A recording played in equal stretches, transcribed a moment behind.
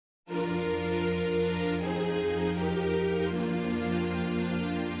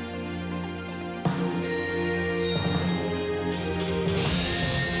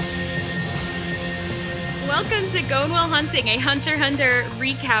welcome to Going Well Hunting, a Hunter x Hunter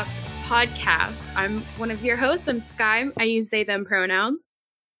recap podcast. I'm one of your hosts. I'm Sky. I use they, them pronouns.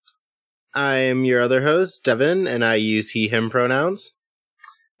 I'm your other host, Devin, and I use he, him pronouns.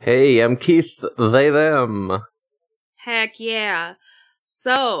 Hey, I'm Keith, they, them. Heck yeah.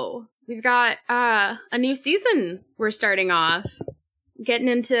 So, we've got a new season we're starting off. Getting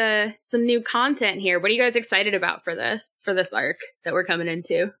into some new content here. What are you guys excited about for this arc that we're coming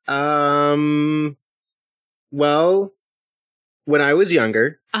into? Well, when I was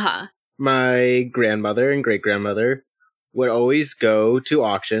younger, my grandmother and great-grandmother would always go to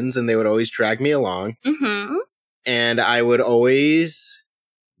auctions, and they would always drag me along. Mm-hmm. And I would always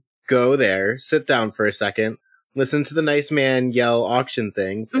go there, sit down for a second, listen to the nice man yell auction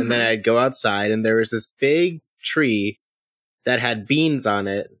things, and then I'd go outside, and there was this big tree that had beans on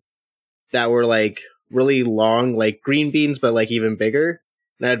it that were like really long, like green beans, but like even bigger.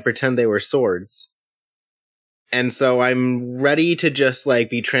 And I'd pretend they were swords. And so I'm ready to just like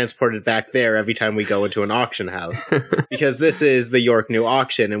be transported back there every time we go into an auction house. Because this is the York New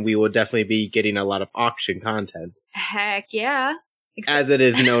Auction, and we will definitely be getting a lot of auction content. Heck yeah. As it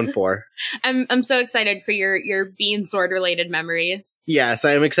is known for. I'm so excited for your Bean Sword related memories. Yes,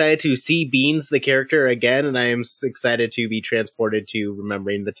 I am excited to see Beans, the character, again, and I am excited to be transported to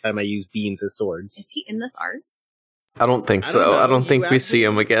remembering the time I used beans as swords. Is he in this arc? I don't think so. I don't think we see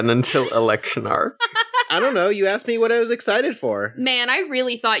him again until election arc. I don't know. You asked me what I was excited for. Man, I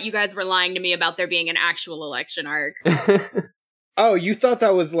really thought you guys were lying to me about there being an actual election arc. Oh, you thought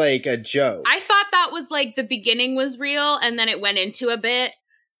that was like a joke. I thought that was like the beginning was real and then it went into a bit.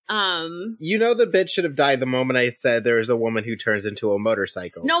 You know the bit should have died the moment I said there is a woman who turns into a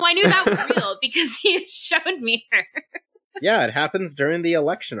motorcycle. No, I knew that was real because he showed me her. Yeah, it happens during the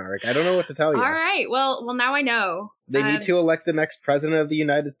election arc. I don't know what to tell you. All right. Well, now I know. They need to elect the next president of the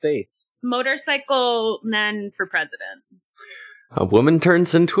United States. Motorcycle men for president. A woman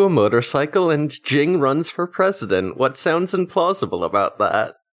turns into a motorcycle and Jing runs for president. What sounds implausible about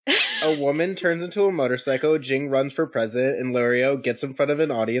that? A woman turns into a motorcycle, Jing runs for president, and Lurio gets in front of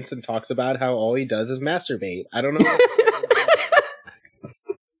an audience and talks about how all he does is masturbate. I don't know.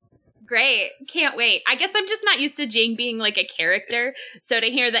 Great. Can't wait. I guess I'm just not used to Jing being like a character. So to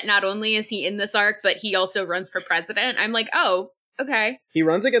hear that not only is he in this arc, but he also runs for president, I'm like, oh, okay. He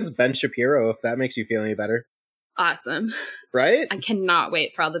runs against Ben Shapiro, if that makes you feel any better. Awesome. Right? I cannot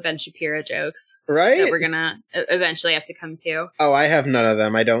wait for all the Ben Shapiro jokes. Right? That we're gonna eventually have to come to. Oh, I have none of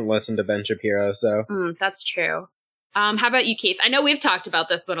them. I don't listen to Ben Shapiro, so. That's true. How about you, Keith? I know we've talked about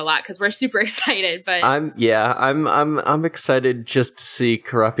this one a lot because we're super excited, but I'm excited just to see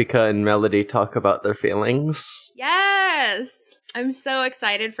Kurapika and Melody talk about their feelings. Yes! I'm so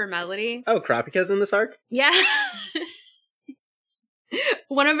excited for Melody. Oh, Kurapika's in this arc? Yeah.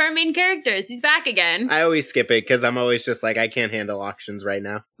 One of our main characters. He's back again. I always skip it because I'm always just like, I can't handle auctions right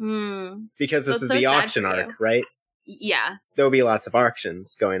now. Because this is the auction arc, right? Yeah. There will be lots of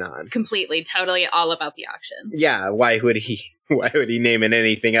auctions going on. Completely, totally all about the auctions. Yeah, why would he name it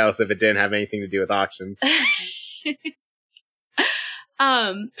anything else if it didn't have anything to do with auctions?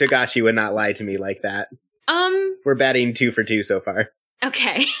 Togashi would not lie to me like that. We're batting 2 for 2 so far.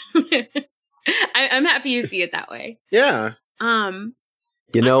 Okay. I'm happy you see it that way. Yeah.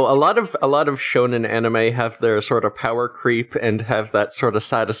 You know, a lot of shonen anime have their sort of power creep and have that sort of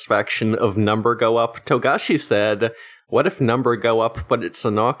satisfaction of number go up. Togashi said, what if number go up, but it's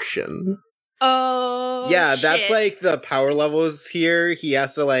an auction? Oh, yeah, shit. That's like the power levels here. He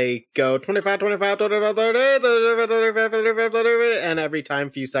has to like go 25, 25, 25, 30, and every time,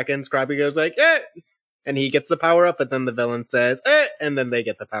 few seconds, Krabby goes like, eh! And he gets the power up, but then the villain says, eh! And then they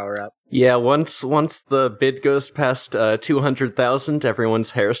get the power up. Yeah, once the bid goes past 200,000,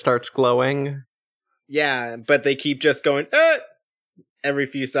 everyone's hair starts glowing. Yeah, but they keep just going, eh! Every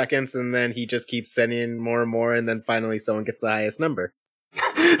few seconds, and then he just keeps sending in more and more, and then finally someone gets the highest number.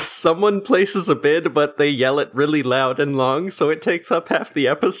 Someone places a bid, but they yell it really loud and long, so it takes up half the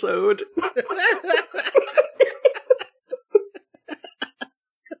episode.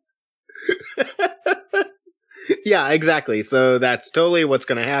 Yeah, exactly. So that's totally what's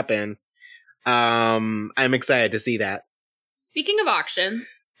going to happen. I'm excited to see that. Speaking of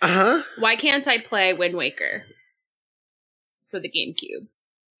auctions, why can't I play Wind Waker for the GameCube?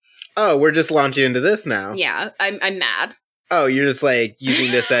 Oh, we're just launching into this now. Yeah, I'm mad. Oh, you're just like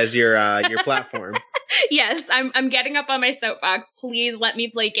using this as your platform. Yes, I'm getting up on my soapbox. Please let me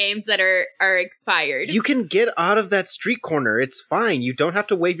play games that are expired. You can get out of that street corner. It's fine. You don't have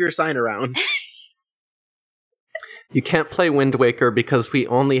to wave your sign around. You can't play Wind Waker because we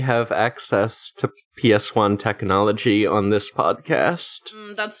only have access to PS1 technology on this podcast.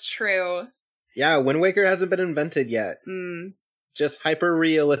 That's true. Yeah, Wind Waker hasn't been invented yet. Just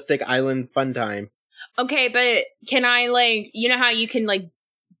hyper-realistic island fun time. Okay, but can I, like, you know how you can, like,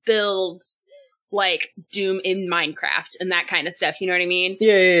 build, like, Doom in Minecraft and that kind of stuff, you know what I mean?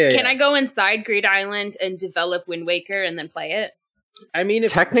 Yeah. Can I go inside Greed Island and develop Wind Waker and then play it? I mean,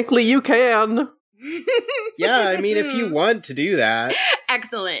 Technically, you can. Yeah, I mean, if you want to do that.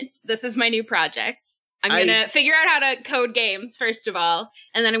 Excellent. This is my new project. I'm going to figure out how to code games, first of all,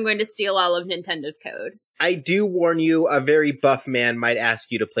 and then I'm going to steal all of Nintendo's code. I do warn you, a very buff man might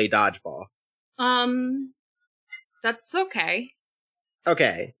ask you to play dodgeball. That's okay.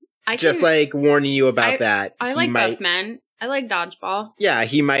 Okay. Just like warning you about that. I like buff men. I like dodgeball. Yeah,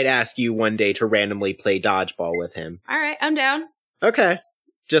 he might ask you one day to randomly play dodgeball with him. All right, I'm down. Okay.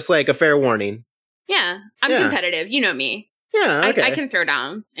 Just like a fair warning. Yeah, I'm competitive. You know me. Yeah, okay. I can throw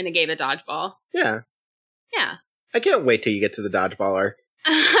down in a game of dodgeball. Yeah. Yeah. I can't wait till you get to the dodgeball arc.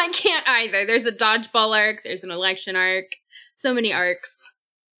 I can't either. There's a dodgeball arc. There's an election arc. So many arcs.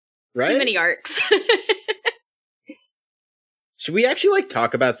 Right? Too many arcs. Should we actually, like,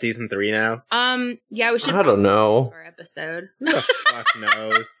 talk about season 3 now? Yeah, we should. I don't know. Our episode. Who the fuck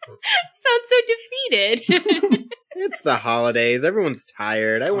knows? Sounds so defeated. It's the holidays. Everyone's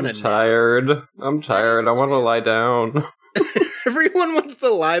tired. I'm tired. I want to lie down. Everyone wants to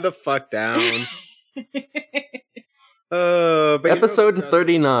lie the fuck down. But Episode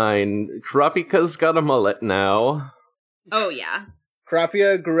 39. Kurapika's got a mullet now. Oh, yeah.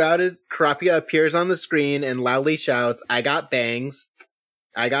 Kurapika appears on the screen and loudly shouts, "I got bangs,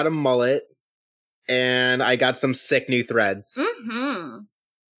 I got a mullet, and I got some sick new threads." Mm-hmm.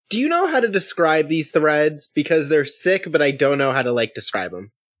 Do you know how to describe these threads? Because they're sick, but I don't know how to, like, describe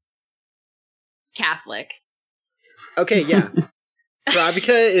them. Catholic. Okay, yeah. Kurapika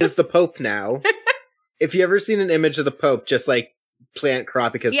is the Pope now. If you ever seen an image of the Pope, just, like, plant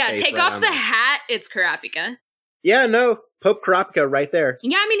Kurapika's face take right off the hat, it's Kurapika. Yeah, no. Pope Kurapika right there.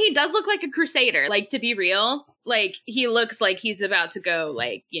 Yeah, I mean, he does look like a crusader. Like, to be real, like, he looks like he's about to go,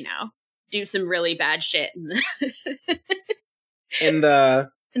 like, you know, do some really bad shit in the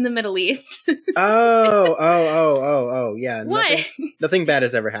Middle East. Oh, yeah. What? Nothing bad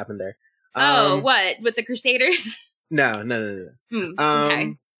has ever happened there. What? With the crusaders? No.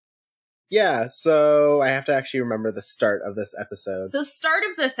 Okay. Yeah, so I have to actually remember the start of this episode. The start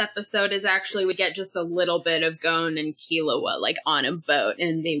of this episode is actually we get just a little bit of Gon and Killua, like, on a boat,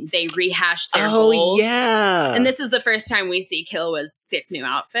 and they rehash their goals. Oh, yeah! And this is the first time we see Killua's sick new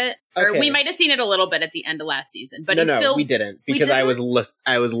outfit. Okay. Or we might have seen it a little bit at the end of last season, but no, we didn't, because I was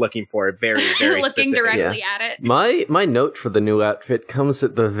looking for it very, very looking directly at it. My note for the new outfit comes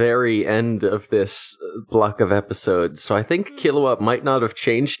at the very end of this block of episodes, so I think Killua might not have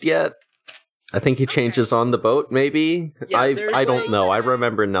changed yet. I think he changes on the boat, maybe? Yeah, I don't know. I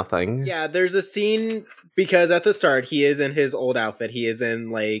remember nothing. Yeah, there's a scene, because at the start, he is in his old outfit. He is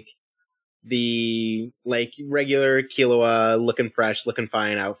in, like, the, like, regular Killua, looking fresh, looking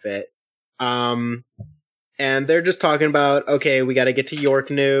fine outfit. And they're just talking about, okay, we gotta get to York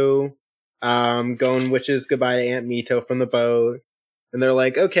New. Gon wishes goodbye to Aunt Mito from the boat. And they're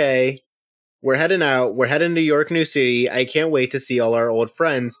like, okay, we're heading out. We're heading to York New City. I can't wait to see all our old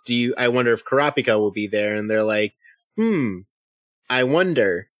friends. I wonder if Kurapika will be there. And they're like, I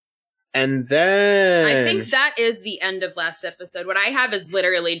wonder. And then I think that is the end of last episode. What I have is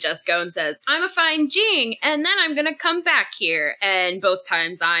literally just Gon says, "I'm a fine Jing, and then I'm gonna come back here." And both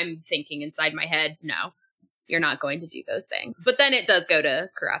times I'm thinking inside my head, no, you're not going to do those things. But then it does go to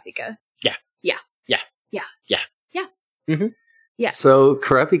Kurapika. Yeah. Mm-hmm. Yeah. So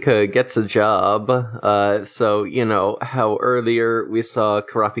Kurapika gets a job. So, you know, how earlier we saw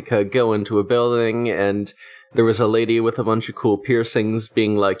Kurapika go into a building and there was a lady with a bunch of cool piercings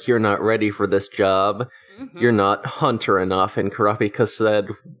being like, "You're not ready for this job. Mm-hmm. You're not hunter enough." And Kurapika said,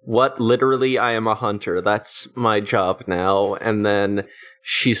 "What? Literally, I am a hunter. That's my job now." And then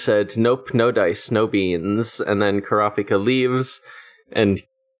she said, "Nope, no dice, no beans." And then Kurapika leaves and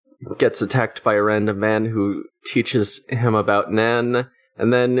gets attacked by a random man who teaches him about Nan.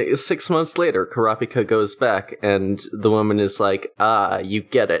 And then 6 months later, Kurapika goes back and the woman is like, "Ah, you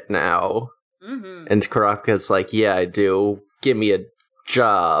get it now." Mm-hmm. And Kurapika's like, "Yeah, I do. Give me a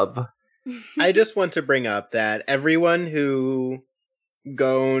job." I just want to bring up that everyone who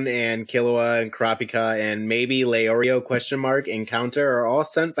Gon and Killua and Kurapika and maybe Leorio encounter are all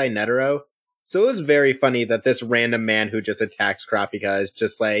sent by Netero. So it was very funny that this random man who just attacks Kurapika is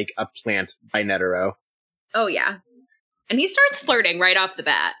just like a plant by Netero. Oh, yeah. And he starts flirting right off the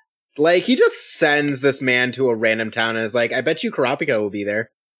bat. Like, he just sends this man to a random town and is like, "I bet you Kurapika will be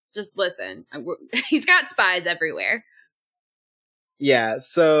there." Just listen. He's got spies everywhere. Yeah,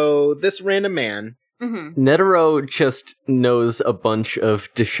 so this random man. Mm-hmm. Netero just knows a bunch of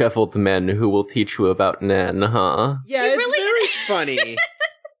disheveled men who will teach you about Nen, huh? Yeah, He it's really- very funny.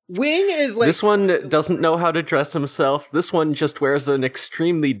 Wing is like... This one doesn't know how to dress himself. This one just wears an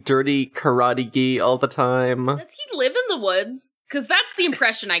extremely dirty karate gi all the time. Does he live in the woods? Because that's the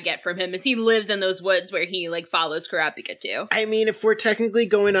impression I get from him, is he lives in those woods where he, like, follows Kurapika too. I mean, if we're technically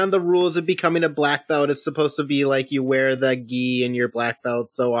going on the rules of becoming a black belt, it's supposed to be like you wear the gi in your black belt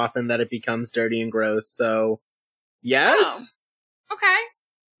so often that it becomes dirty and gross, so... Yes?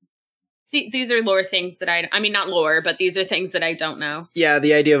 Okay. These are lore things that I mean, not lore, but these are things that I don't know. Yeah,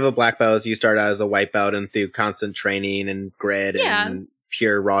 the idea of a black belt is you start out as a white belt, and through constant training and grit and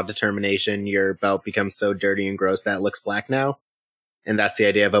pure raw determination, your belt becomes so dirty and gross that it looks black now. And that's the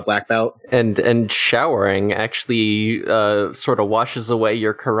idea of a black belt. And showering actually sort of washes away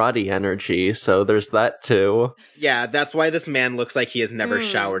your karate energy, so there's that too. Yeah, that's why this man looks like he has never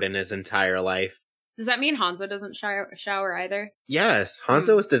showered in his entire life. Does that mean Hanzo doesn't shower either? Yes,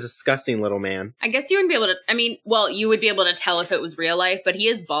 Hanzo is a disgusting little man. I guess you wouldn't be able to, I mean, well, you would be able to tell if it was real life, but he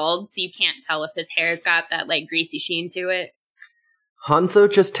is bald, so you can't tell if his hair's got that, like, greasy sheen to it.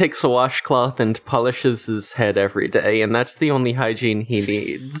 Hanzo just takes a washcloth and polishes his head every day, and that's the only hygiene he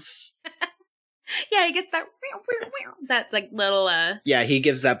needs. Yeah, he gets that like little Yeah, he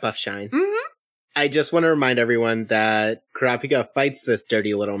gives that buff shine. Mm-hmm. I just want to remind everyone that Kurapika fights this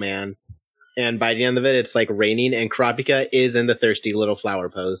dirty little man, and by the end of it, it's like raining, and Kurapika is in the thirsty little flower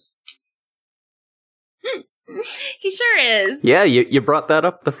pose. He sure is. Yeah, you brought that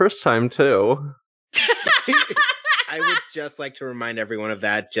up the first time too. I would just like to remind everyone of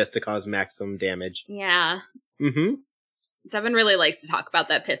that just to cause maximum damage. Yeah. Mm-hmm. Devin really likes to talk about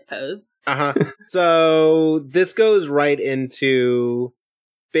that piss pose. Uh-huh. So this goes right into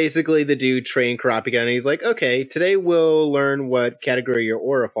basically the dude trained Kurapika, and he's like, okay, today we'll learn what category your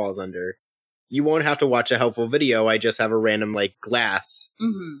aura falls under. You won't have to watch a helpful video, I just have a random, like, glass.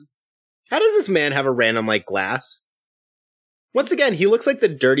 Mm-hmm. How does this man have a random, like, glass? Once again, he looks like the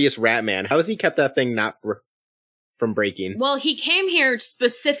dirtiest rat man. How has he kept that thing not from breaking? Well, he came here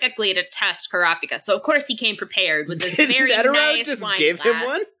specifically to test Kurapika, so of course he came prepared with this Did very Netero nice just wine give glass. him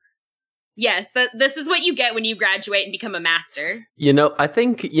one? Yes, this is what you get when you graduate and become a master. You know, I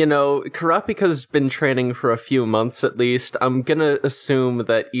think, Kurapika's been training for a few months at least. I'm gonna assume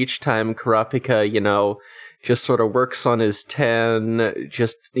that each time Kurapika, just sort of works on his 10,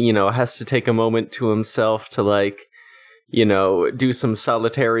 just, has to take a moment to himself to, like, do some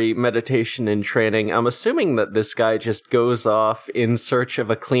solitary meditation and training. I'm assuming that this guy just goes off in search of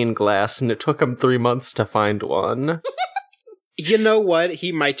a clean glass, and it took him 3 months to find one. You know what?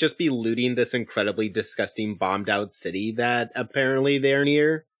 He might just be looting this incredibly disgusting bombed out city that apparently they're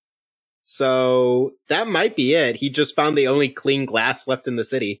near. So that might be it. He just found the only clean glass left in the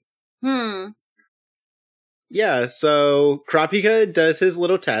city. Yeah, so Kurapika does his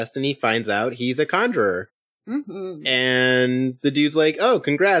little test and he finds out he's a conjurer. Mm-hmm. And the dude's like, oh,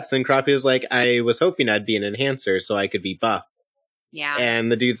 congrats. And Kurapika's like, I was hoping I'd be an enhancer so I could be buff. Yeah.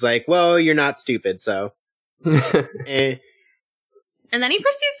 And the dude's like, well, you're not stupid, so. eh. And then he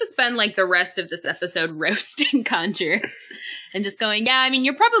proceeds to spend, like, the rest of this episode roasting conjurers. And just going, yeah, I mean,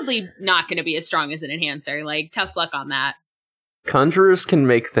 you're probably not going to be as strong as an enhancer. Like, tough luck on that. Conjurers can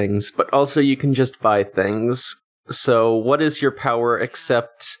make things, but also you can just buy things. So what is your power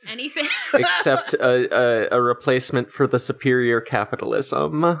except Anything? except a replacement for the superior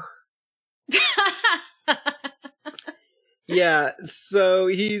capitalism? Yeah, so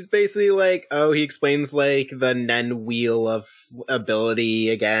he's basically like, he explains, like, the Nen wheel of ability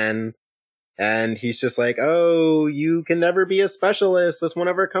again. And he's just like, oh, you can never be a specialist. This won't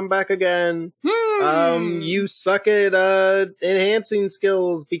ever come back again. You suck at, enhancing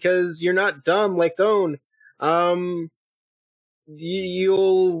skills because you're not dumb like Gon.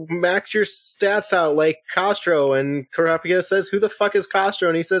 You'll max your stats out like Castro. And Kurapika says, who the fuck is Castro?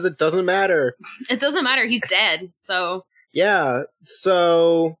 And he says, it doesn't matter. It doesn't matter. He's dead, so... Yeah,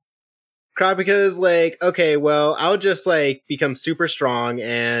 so Kurapika is like, okay, well, I'll just, like, become super strong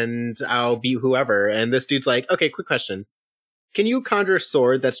and I'll beat whoever. And this dude's like, okay, quick question. Can you conjure a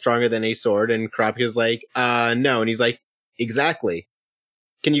sword that's stronger than a sword? And Kurapika's like, no. And he's like, exactly.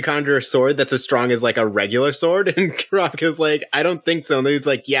 Can you conjure a sword that's as strong as, like, a regular sword? And Kurapika's like, I don't think so. And the dude's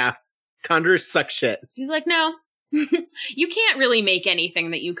like, yeah, conjurers suck shit. He's like, no. You can't really make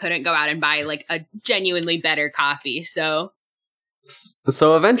anything that you couldn't go out and buy, like, a genuinely better coffee, so...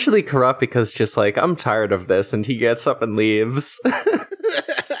 So eventually Kurapika's just like, I'm tired of this, and he gets up and leaves.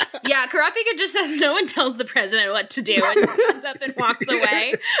 Yeah, Kurapika just says no one tells the president what to do, and gets up and walks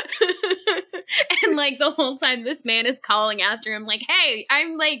away. And, And like the whole time this man is calling after him like, hey,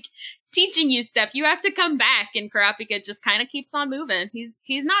 I'm like teaching you stuff. You have to come back. And Kurapika just kind of keeps on moving.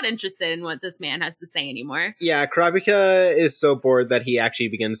 He's not interested in what this man has to say anymore. Yeah, Kurapika is so bored that he actually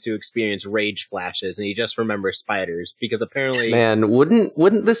begins to experience rage flashes, and he just remembers spiders, because apparently... Man,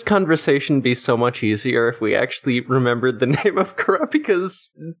 wouldn't this conversation be so much easier if we actually remembered the name of Kurapika's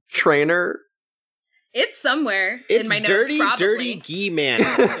trainer? It's somewhere it's in my dirty, notes, probably. dirty Gee Man.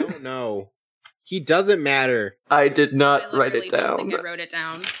 I don't know. He doesn't matter. I did not I write literally it don't down. think I wrote it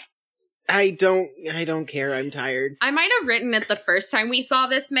down. I don't care. I'm tired. I might have written it the first time we saw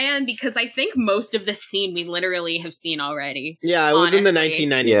this man, because I think most of this scene we literally have seen already. Yeah, it was in the Honestly.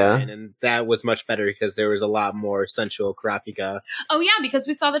 1999, and that was much better because there was a lot more sensual Kurapika. Oh yeah, because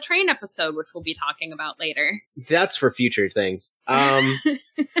we saw the train episode, which we'll be talking about later. That's for future things.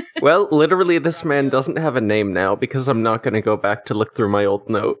 Well, literally, this man doesn't have a name now because I'm not going to go back to look through my old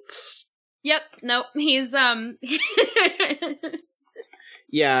notes. Yep, nope, he's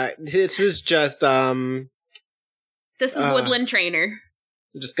Yeah, this is just, this is Woodland Trainer.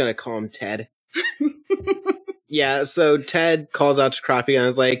 I'm just gonna call him Ted. Yeah, so Ted calls out to Kurapika and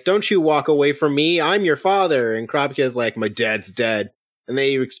is like, don't you walk away from me, I'm your father. And Kurapika is like, my dad's dead. And then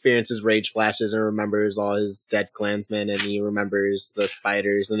he experiences rage flashes and remembers all his dead clansmen, and he remembers the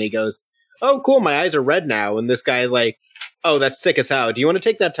spiders, and he goes, oh cool, my eyes are red now. And this guy is like, oh, that's sick as hell. Do you want to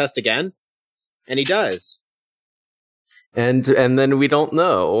take that test again? And he does. And then we don't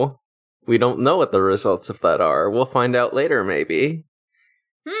know. We don't know what the results of that are. We'll find out later, maybe.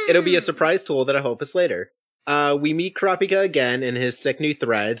 It'll be a surprise tool that I hope is later. We meet Kurapika again in his sick new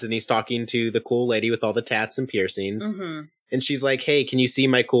threads, and he's talking to the cool lady with all the tats and piercings. Mm-hmm. And she's like, hey, can you see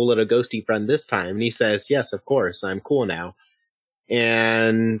my cool little ghosty friend this time? And he says, yes, of course, I'm cool now.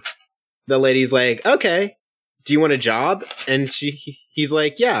 And the lady's like, okay, do you want a job? And he's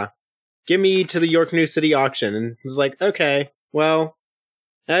like, yeah, give me to the York New City auction. And he's like, okay, well,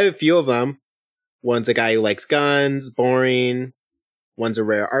 I have a few of them. One's a guy who likes guns, boring. One's a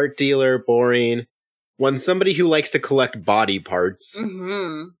rare art dealer, boring. One's somebody who likes to collect body parts.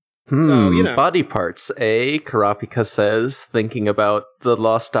 Mm-hmm. So, you know. Body parts, eh? Kurapika says, thinking about the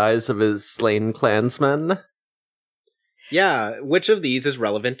lost eyes of his slain clansmen. Yeah, which of these is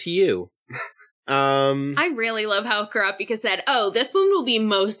relevant to you? I really love how Kurapika said, oh, this one will be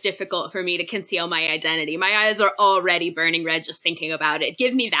most difficult for me to conceal my identity. My eyes are already burning red just thinking about it.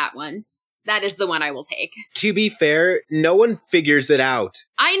 Give me that one. That is the one I will take. To be fair, no one figures it out.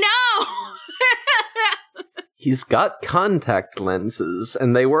 I know! He's got contact lenses,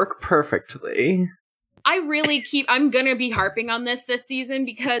 and they work perfectly. I'm gonna be harping on this season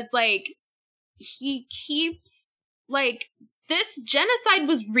because, like, he keeps, like, this genocide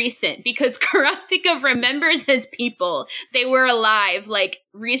was recent because Kurapika remembers his people. They were alive, like,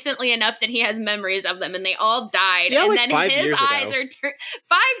 recently enough that he has memories of them, and they all died. Yeah, and like then 5 his years eyes ago. are turned.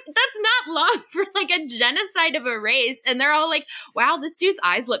 That's not long for, like, a genocide of a race. And they're all like, wow, this dude's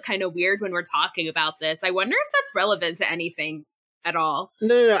eyes look kind of weird when we're talking about this. I wonder if that's relevant to anything at all.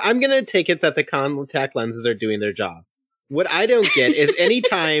 No. I'm going to take it that the contact lenses are doing their job. What I don't get is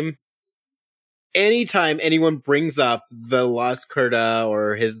anytime anyone brings up the Lost Kurta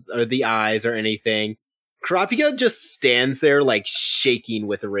or the eyes or anything, Kurapika just stands there like shaking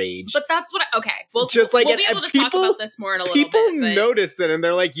with rage. But that's what okay. We'll be able to talk about this more in a little bit. People But notice it and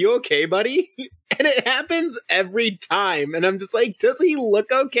they're like, you okay, buddy? And it happens every time. And I'm just like, does he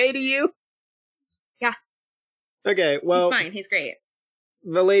look okay to you? Yeah. Okay, well. he's fine. He's great.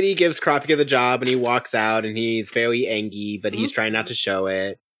 The lady gives Kurapika the job and he walks out and he's very angry, but he's trying not to show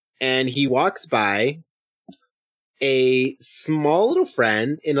it. And he walks by a small little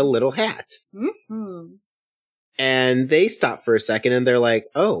friend in a little hat. Mm-hmm. And they stop for a second and they're like,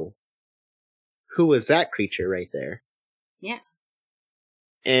 oh, who was that creature right there? Yeah.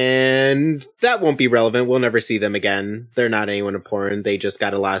 And that won't be relevant. We'll never see them again. They're not anyone important. They just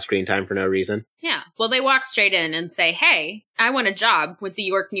got a lot of screen time for no reason. Yeah. Well, they walk straight in and say, hey, I want a job with the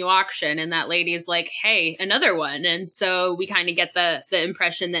York New Auction. And that lady is like, hey, another one. And so we kind of get the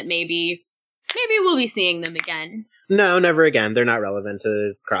impression that maybe we'll be seeing them again. No, never again. They're not relevant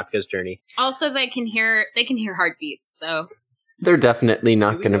to Kurapika's journey. Also, they can hear heartbeats. So They're definitely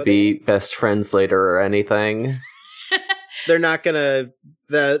not going to know be best friends later or anything. They're not gonna.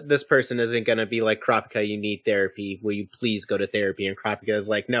 This person isn't gonna be like, Kurapika, you need therapy. Will you please go to therapy? And Kurapika is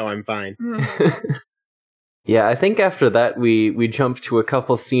like, no, I'm fine. Yeah, I think after that we jump to a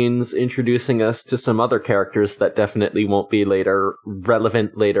couple scenes introducing us to some other characters that definitely won't be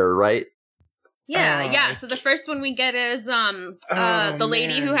relevant later, right? Yeah. So the first one we get is the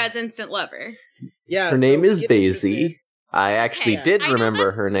lady who has instant lover. Yeah, Her name is Basie. I actually Okay. did I know remember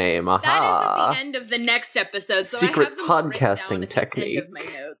that's- her name. That is at Aha. the end of the next episode. So Secret I have them all written podcasting down at the end technique. of my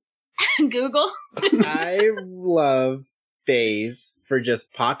notes. Google. I love Faze for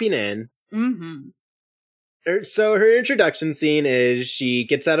just popping in. Mm-hmm. So her introduction scene is she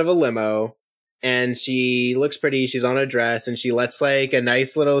gets out of a limo and she looks pretty. She's on a dress and she lets like a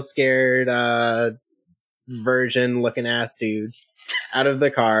nice little scared virgin looking ass dude out of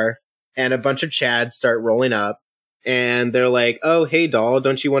the car, and a bunch of chads start rolling up and they're like, "Oh, hey doll,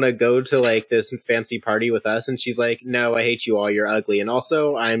 don't you want to go to like this fancy party with us?" And she's like, "No, I hate you all. You're ugly. And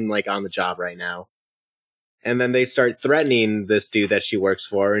also I'm like on the job right now." And then they start threatening this dude that she works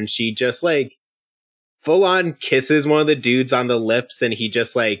for, and she just like full on kisses one of the dudes on the lips, and he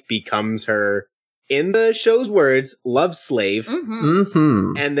just like becomes her, in the show's words, love slave, Mm-hmm.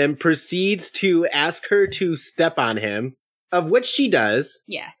 Mm-hmm. and then proceeds to ask her to step on him, of which she does.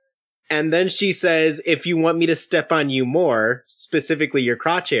 Yes. And then she says, "If you want me to step on you more, specifically your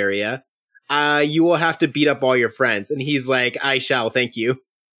crotch area, you will have to beat up all your friends." And he's like, "I shall, thank you."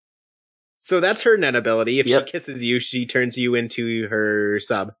 So that's her net ability. If Yep. she kisses you, she turns you into her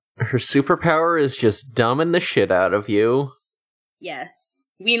sub. Her superpower is just dumbing the shit out of you. Yes.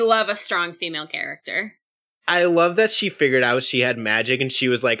 We love a strong female character. I love that she figured out she had magic and she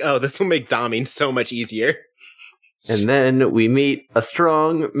was like, "Oh, this will make doming so much easier." And then we meet a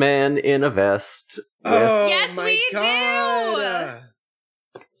strong man in a vest. With, Yes, we do!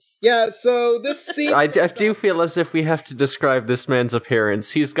 Yeah, so this scene... I do feel as if we have to describe this man's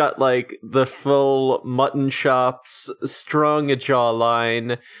appearance. He's got, like, the full mutton chops, strong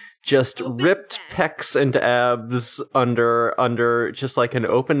jawline, just Open ripped vest. pecs and abs under just, like, an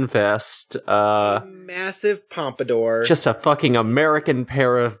open vest. massive pompadour. Just a fucking American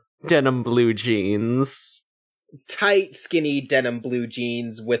pair of denim blue jeans. Tight, skinny denim blue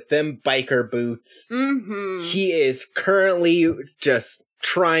jeans with them biker boots. Mm-hmm. He is currently just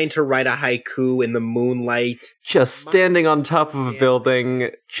trying to write a haiku in the moonlight. Just standing on top of a Yeah.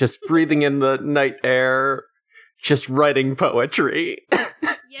 building, just breathing in the night air, just writing poetry.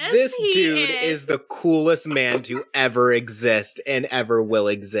 Yes, This he dude is the coolest man to ever exist and ever will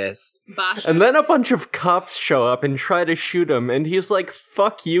exist. Basha. And then a bunch of cops show up and try to shoot him, and he's like,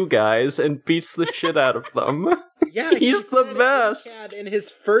 "Fuck you guys," and beats the shit out of them. Yeah, He's the said best. ACAB in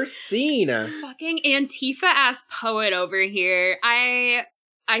his first scene. Fucking Antifa ass poet over here. I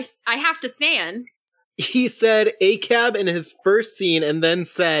have to stand. He said ACAB in his first scene and then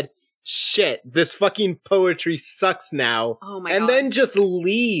said, "Shit, this fucking poetry sucks now." Oh my and god. then just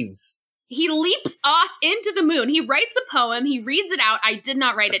leaves. He leaps off into the moon. He writes a poem. He reads it out. I did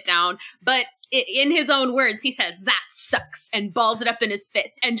not write it down, but in his own words, he says, "That sucks," and balls it up in his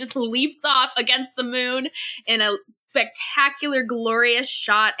fist and just leaps off against the moon in a spectacular, glorious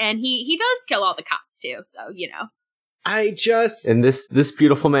shot. And he does kill all the cops too. So, you know. And this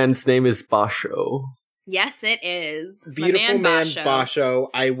beautiful man's name is Basho. Yes, it is. Beautiful My man Basho. Basho.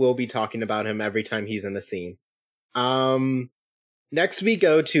 I will be talking about him every time he's in the scene. Next we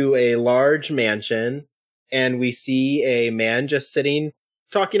go to a large mansion and we see a man just sitting,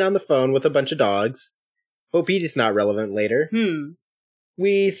 talking on the phone with a bunch of dogs. Hope he's not relevant later.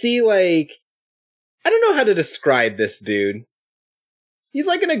 We see like, I don't know how to describe this dude. He's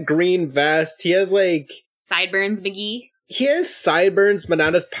like in a green vest. He has like, Sideburns McGee. he has sideburns, but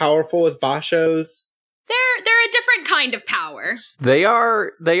not as powerful as Basho's. They're a different kind of power. They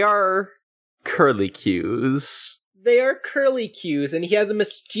are curly cues. They are curly cues, and he has a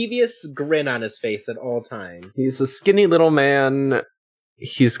mischievous grin on his face at all times. He's a skinny little man.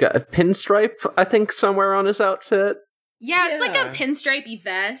 He's got a pinstripe, I think, somewhere on his outfit. Yeah, it's like Yeah. a pinstripey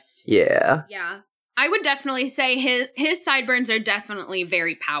vest. Yeah. Yeah. I would definitely say his sideburns are definitely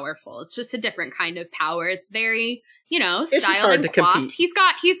very powerful. It's just a different kind of power. It's very, just styled hard and to coiffed. compete.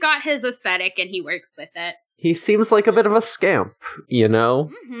 He's got his aesthetic and he works with it. He seems like a bit of a scamp, you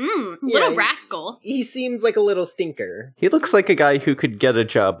know? Little Yeah, rascal. He seems like a little stinker. He looks like a guy who could get a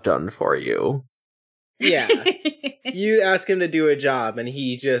job done for you. Yeah. You ask him to do a job, and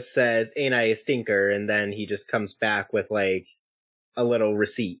he just says, "Ain't I a stinker?" And then he just comes back with, like, a little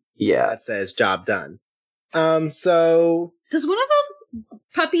receipt Yeah. that says, "Job done." So... Does one of those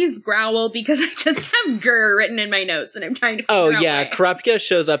puppies growl? Because I just have grr written in my notes and I'm trying to figure Oh, out yeah, why. Karapika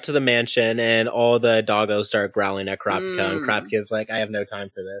shows up to the mansion, and all the doggos start growling at Karapika, and Karapika's like, "I have no time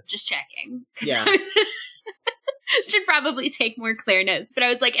for this." Just checking. 'Cause Yeah. I should probably take more clear notes. But I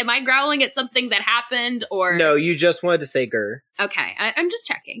was like, am I growling at something that happened or... No, you just wanted to say grr. Okay, I'm just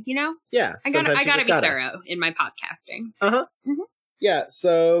checking, Yeah. I sometimes you gotta just be thorough in my podcasting. Yeah,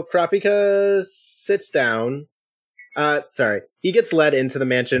 so Karapika sits down. He gets led into the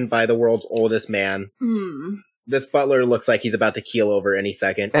mansion by the world's oldest man. this butler looks like he's about to keel over any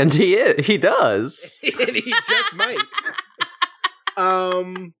second. And he does. And he just might.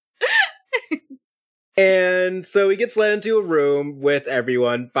 And so he gets led into a room with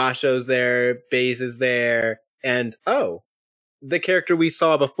everyone. Basho's there, Baze is there, and the character we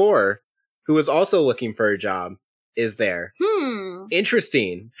saw before, who was also looking for a job, is there.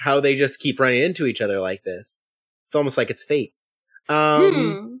 Interesting how they just keep running into each other like this. It's almost like it's fate.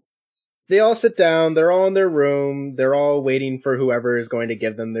 They all sit down, they're all in their room, they're all waiting for whoever is going to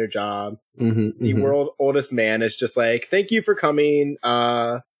give them their job. The world's oldest man is just like, thank you for coming,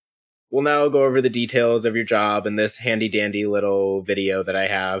 we'll now go over the details of your job in this handy-dandy little video that I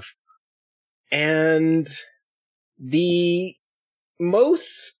have. And the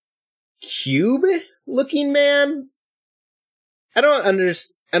most cube-looking man? I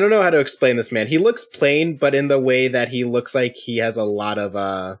don't know how to explain this man. He looks plain, but in the way that he looks like he has a lot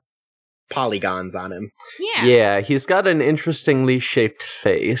of, polygons on him. Yeah, he's got an interestingly shaped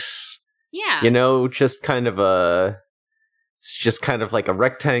face. Yeah. You know, just kind of like a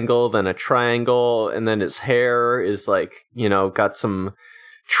rectangle, then a triangle, and then his hair is like, you know, got some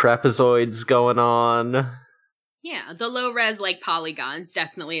trapezoids going on. Yeah, the low-res, like, polygons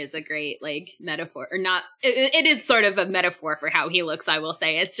definitely is a great, like, metaphor. Or not, it is sort of a metaphor for how he looks, I will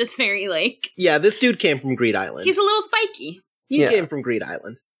say. It's just very, like... Yeah, this dude came from Greed Island. He's a little spiky. He came from Greed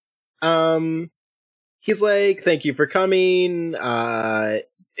Island. He's like, thank you for coming.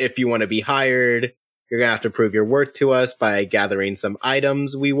 If you want to be hired, you're gonna have to prove your worth to us by gathering some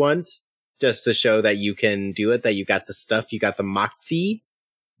items we want, just to show that you can do it, that you got the stuff, you got the moxie.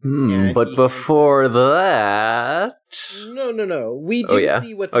 But before that... No. We do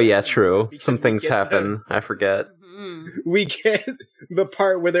see what... Oh yeah, true. Some things happen. I forget. We get the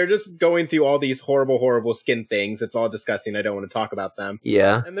part where they're just going through all these horrible, horrible skin things. It's all disgusting. I don't want to talk about them.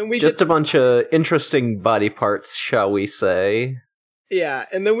 Yeah. And then we just a bunch of interesting body parts, shall we say. Yeah,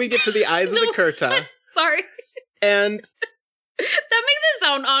 and then we get to the eyes of the Kurta. Sorry. And... that makes it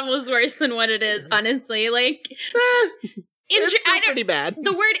sound almost worse than what it is, honestly. Like... it's still pretty bad.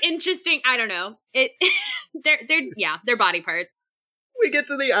 The word interesting, I don't know. They're body parts. We get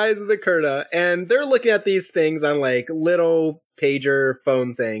to the eyes of the Kurta, and they're looking at these things on, like, little pager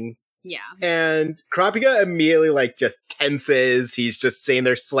phone things. Yeah. And Kurapika immediately, like, just tenses. He's just saying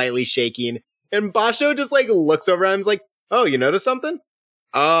they're slightly shaking. And Basho just, like, looks over at him and is like, oh, you noticed something?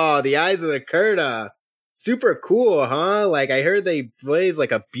 Oh, the eyes of the Kurta. Super cool, huh? Like, I heard they blaze,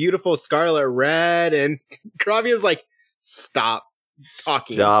 like, a beautiful scarlet red, and Kurapika's like, Stop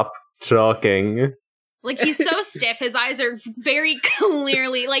talking. Like, he's so stiff. His eyes are very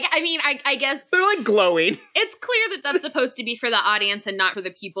clearly, like, I mean, I guess... They're, like, glowing. It's clear that that's supposed to be for the audience and not for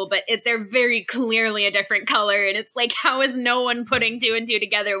the people, but they're very clearly a different color, and it's like, how is no one putting two and two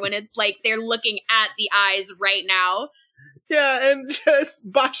together when it's like they're looking at the eyes right now? Yeah, and just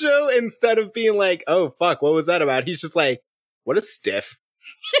Basho, instead of being like, oh, fuck, what was that about? He's just like, what a stiff.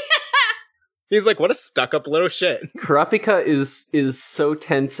 He's like, what a stuck-up little shit. Kurapika is so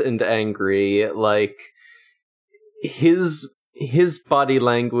tense and angry. Like, his body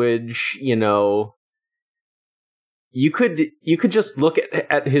language, you know, you could just look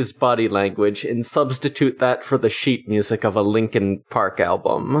at his body language and substitute that for the sheet music of a Linkin Park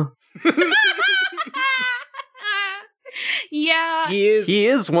album. Yeah. He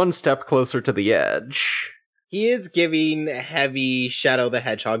is one step closer to the edge. He is giving heavy Shadow the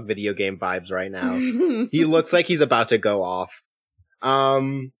Hedgehog video game vibes right now. He looks like he's about to go off.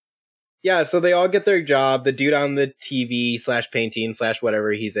 Yeah, so they all get their job. The dude on the TV / painting /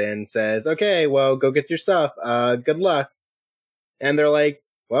 whatever he's in says, okay, well, go get your stuff. Good luck. And they're like,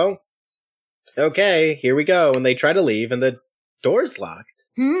 well, okay, here we go. And they try to leave and the door's locked.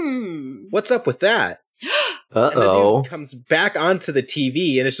 What's up with that? Uh-oh. And the dude comes back onto the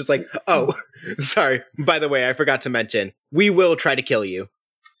TV and it's just like, oh, sorry. By the way, I forgot to mention, we will try to kill you.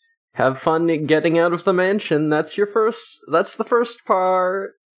 Have fun getting out of the mansion. That's the first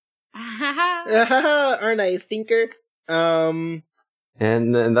part. Aren't I a stinker? And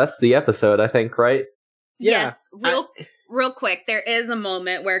that's the episode, I think, right? Yeah. Yes. Real quick, there is a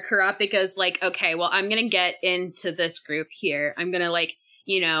moment where Kurapika's like, okay, well, I'm gonna get into this group here. I'm gonna, like,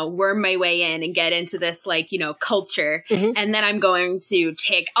 you know, worm my way in and get into this, like, you know, culture. Mm-hmm. And then I'm going to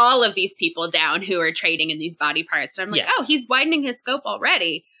take all of these people down who are trading in these body parts. And I'm like, yes. Oh, he's widening his scope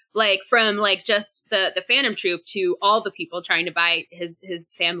already. Like from like just the Phantom Troop to all the people trying to buy his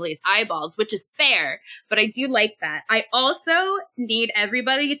family's eyeballs, which is fair. But I do like that. I also need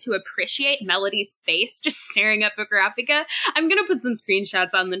everybody to appreciate Melody's face just staring up at Kurapika. I'm gonna put some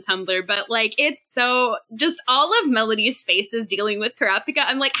screenshots on the Tumblr, but like it's so just all of Melody's faces dealing with Kurapika.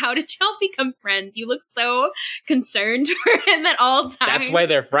 I'm like, how did y'all become friends? You look so concerned for him at all times. That's why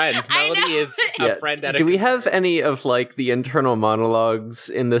they're friends. I Melody know. is a friend at a Do we have any of like the internal monologues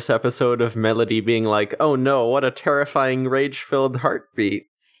in this episode of Melody being like, "Oh no, what a terrifying rage-filled heartbeat"?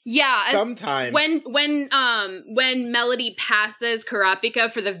 Yeah, sometimes when Melody passes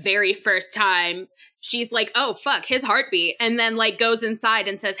Kurapika for the very first time, she's like, "Oh fuck, his heartbeat," and then like goes inside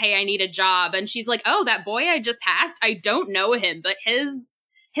and says, "Hey, I need a job," and she's like, "Oh, that boy I just passed, I don't know him, but his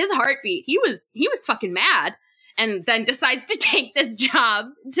heartbeat, he was fucking mad," and then decides to take this job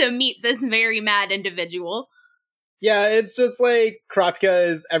to meet this very mad individual. Yeah, it's just like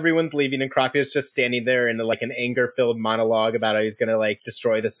everyone's leaving and Kurapika is just standing there in like an anger-filled monologue about how he's gonna like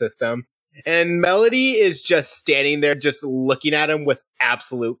destroy the system. And Melody is just standing there just looking at him with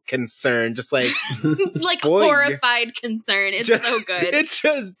absolute concern, just like like boy, horrified concern. It's so good. It's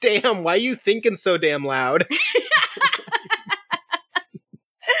just, damn, why are you thinking so damn loud?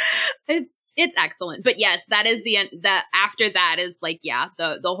 It's excellent. But yes, that is the end. That after that is like, yeah,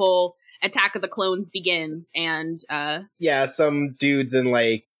 the whole Attack of the Clones begins, and yeah, some dudes in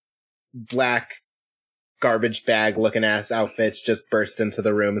like black garbage bag looking ass outfits just burst into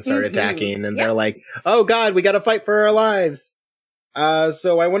the room and start attacking, and they're like, "Oh God, we got to fight for our lives."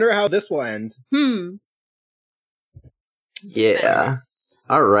 So I wonder how this will end. Yeah.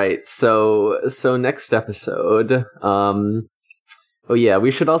 All right. So next episode. Oh yeah, we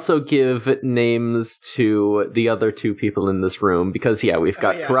should also give names to the other two people in this room, because we've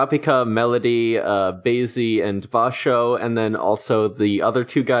got Kurapika, Melody, Basie, and Basho, and then also the other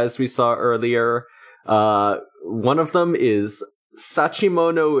two guys we saw earlier. One of them is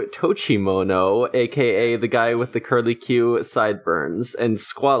Sachimono Tochimono, aka the guy with the curly Q sideburns, and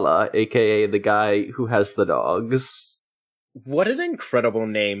Squala, aka the guy who has the dogs. What an incredible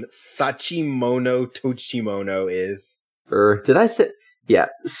name Sachimono Tochimono is. Did I say? Yeah,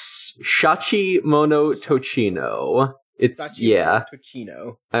 Shachimono Tochino. It's Sachimono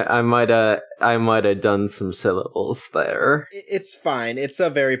Tochino. I might have done some syllables there. It's fine. It's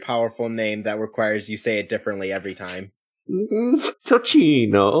a very powerful name that requires you say it differently every time.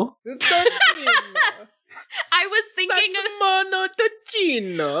 Tochino. I was thinking Sachimono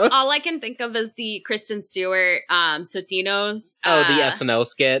Tochino. All I can think of is the Kristen Stewart Totinos. The SNL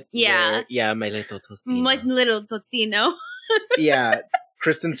skit. Yeah. Yeah, my little Tostino. My little Totino. Yeah,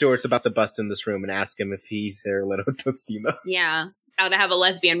 Kristen Stewart's about to bust in this room and ask him if he's her little Tostino. Yeah, about to have a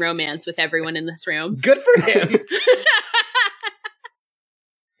lesbian romance with everyone in this room. Good for him.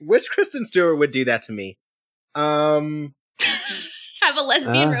 Which Kristen Stewart would do that to me? Have a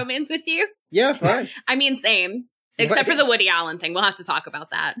lesbian romance with you? Yeah, fine. I mean, same. Except for the Woody Allen thing. We'll have to talk about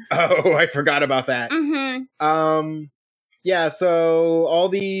that. Oh, I forgot about that. Mm-hmm. Yeah, so all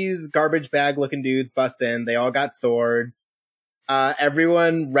these garbage bag looking dudes bust in. They all got swords.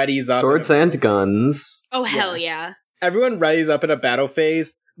 Everyone readies up. Swords and guns. Oh, hell yeah. Everyone readies up in a battle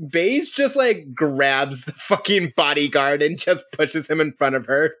phase. Baze just like grabs the fucking bodyguard and just pushes him in front of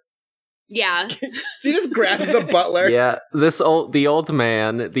her. Yeah. She just grabs the butler. Yeah, the old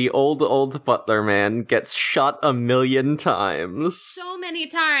butler man gets shot 1,000,000 times. So many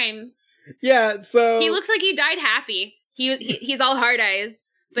times. Yeah, so he looks like he died happy. He's all hard eyes,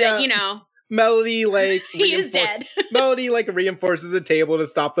 but you know. Melody like he is dead. Melody like reinforces the table to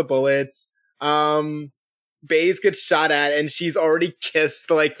stop the bullets. Baze gets shot at and she's already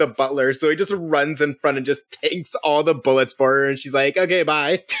kissed like the butler, so he just runs in front and just takes all the bullets for her, and she's like, "Okay,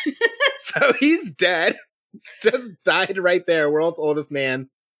 bye." So he's dead. Just died right there. World's oldest man,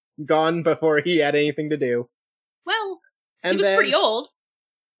 gone before he had anything to do. Well, he was pretty old.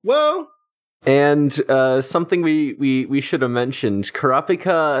 Well. And something we should have mentioned,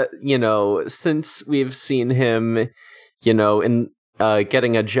 Kurapika, since we've seen him, in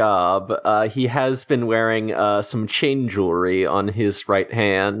getting a job, he has been wearing some chain jewelry on his right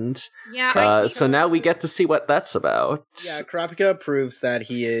hand. Yeah. So now we get to see what that's about. Yeah, Kurapika proves that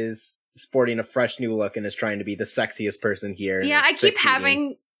he is sporting a fresh new look and is trying to be the sexiest person here. Yeah, I keep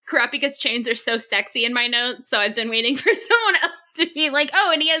having Kurapika's chains are so sexy in my notes, so I've been waiting for someone else to be like,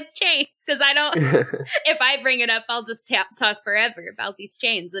 "Oh, and he has chains," because I don't. If I bring it up, I'll just talk forever about these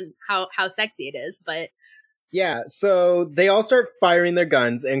chains and how sexy it is. But yeah, so they all start firing their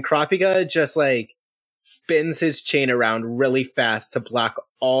guns, and Kurapika just like spins his chain around really fast to block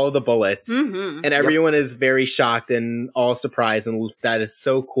all the bullets. Mm-hmm. And everyone is very shocked and all surprised, and that is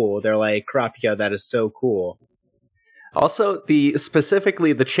so cool. They're like, Kurapika, that is so cool. Also,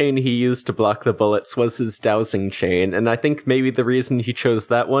 specifically the chain he used to block the bullets was his dowsing chain, and I think maybe the reason he chose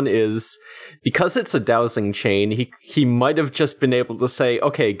that one is because it's a dowsing chain, he might have just been able to say,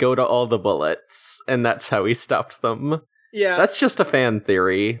 okay, go to all the bullets, and that's how he stopped them. Yeah. That's just a fan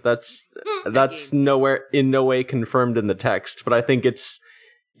theory. That's in no way confirmed in the text, but I think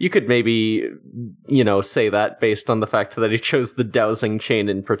you could maybe, say that based on the fact that he chose the dowsing chain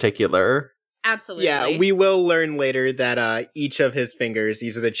in particular. Absolutely. Yeah, we will learn later that each of his fingers,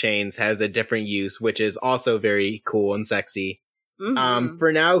 each of the chains, has a different use, which is also very cool and sexy. Mm-hmm.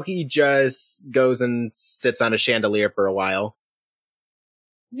 For now, he just goes and sits on a chandelier for a while.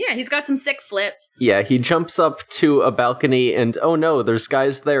 Yeah, he's got some sick flips. Yeah, he jumps up to a balcony and, oh no, there's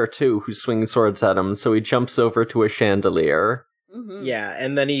guys there too who swing swords at him, so he jumps over to a chandelier. Mm-hmm. Yeah,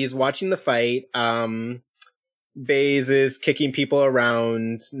 and then he's watching the fight. Baze is kicking people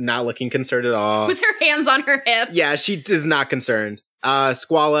around, not looking concerned at all. With her hands on her hips. Yeah, she is not concerned.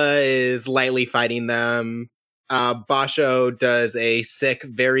 Squala is lightly fighting them. Basho does a sick,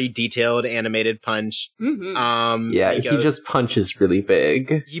 very detailed animated punch. Mm-hmm. He just punches really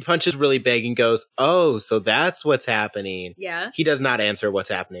big. He punches really big and goes, oh, so that's what's happening. Yeah. He does not answer what's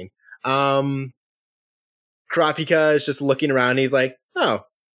happening. Kurapika is just looking around. He's like, oh,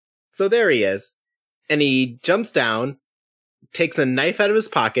 so there he is. And he jumps down, takes a knife out of his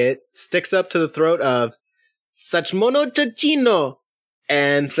pocket, sticks up to the throat of Sachmono Chachino,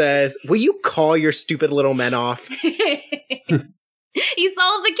 and says, will you call your stupid little men off? He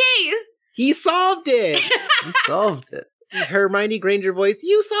solved the case. He solved it. He solved it. Hermione Granger voice,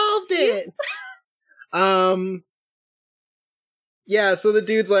 you solved it. Yeah, so the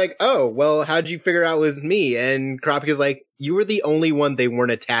dude's like, oh, well, how'd you figure out it was me? And Kurapika's like, you were the only one they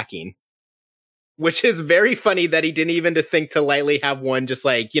weren't attacking. Which is very funny that he didn't even think to lightly have one just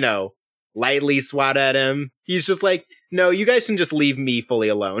like, lightly swat at him. He's just like, no, you guys can just leave me fully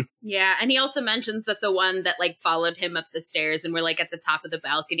alone. Yeah, and he also mentions that the one that followed him up the stairs and were at the top of the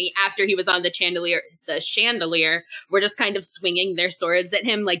balcony after he was on the chandelier were just kind of swinging their swords at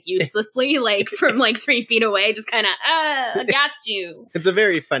him uselessly, from 3 feet away, just kind of, I got you. It's a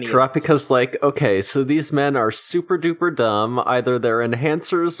very funny. Kurapika's like, okay, so these men are super duper dumb. Either they're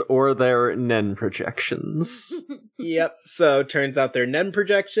enhancers or they're Nen projections. Yep. So turns out they're Nen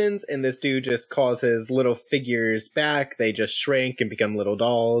projections, and this dude just calls his little figures back. They just shrink and become little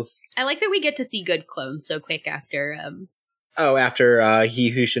dolls. I like that we get to see good clones so quick after. After He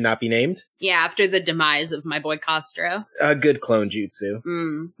Who Should Not Be Named. Yeah, after the demise of my boy Costro. Good clone jutsu.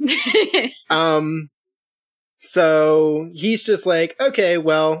 So he's just like, okay,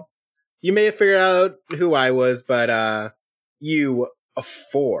 well, you may have figured out who I was, but you, a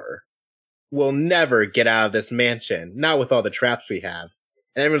 4, will never get out of this mansion. Not with all the traps we have.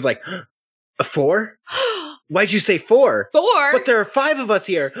 And everyone's like, a 4? Why'd you say 4? 4? But there are 5 of us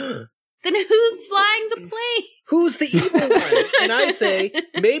here. Then who's flying the plane? Who's the evil one? And I say,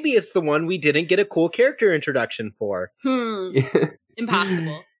 maybe it's the one we didn't get a cool character introduction for.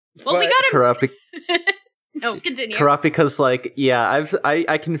 Impossible. Well, we got him. No, continue. Kurapika's like, yeah,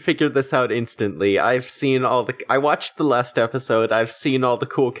 I can figure this out instantly. I watched the last episode. I've seen all the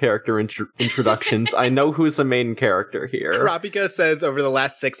cool character introductions. I know who's a main character here. Kurapika says, over the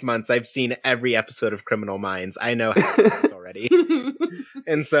last 6 months, I've seen every episode of Criminal Minds. I know how it is already.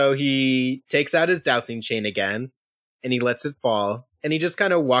 And so he takes out his dowsing chain again, and he lets it fall, and he just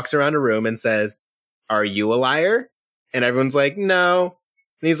kind of walks around a room and says, are you a liar? And everyone's like, no.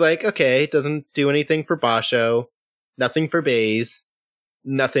 And he's like, okay, doesn't do anything for Basho, nothing for Baze,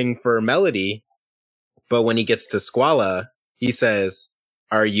 nothing for Melody. But when he gets to Squala, he says,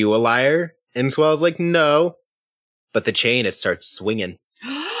 are you a liar? And Squala's like, no. But the chain, it starts swinging.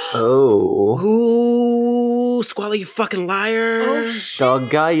 Oh. Ooh, Squala, you fucking liar. Oh, shit.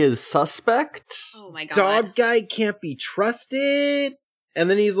 Dog guy is suspect? Oh my god. Dog guy can't be trusted. And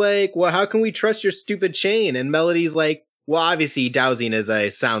then he's like, well, how can we trust your stupid chain? And Melody's like, well, obviously, dowsing is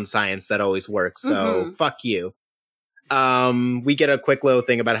a sound science that always works, so fuck you. We get a quick little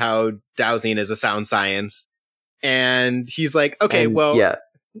thing about how dowsing is a sound science. And he's like, okay, well... Yeah.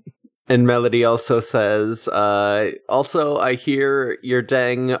 And Melody also says, also, I hear your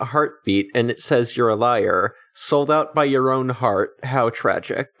dang heartbeat, and it says you're a liar. Sold out by your own heart. How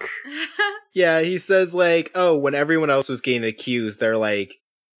tragic. Yeah, he says, oh, when everyone else was getting accused, their,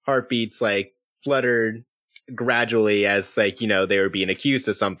 heartbeats, fluttered gradually as they were being accused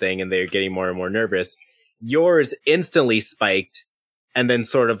of something and they were getting more and more nervous. Yours instantly spiked and then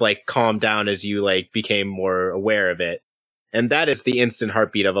sort of like calmed down as you like became more aware of it. And that is the instant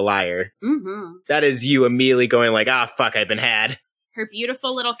heartbeat of a liar. Mm-hmm. That is you immediately going like, ah, fuck, I've been had. Her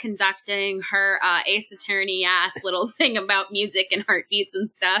beautiful little conducting, her Ace Attorney ass little thing about music and heartbeats and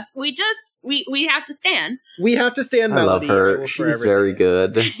stuff. We have to stand. We have to stand I love Melody. her. She's very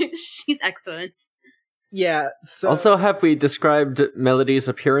good. She's excellent. Yeah. So Also, have we described Melody's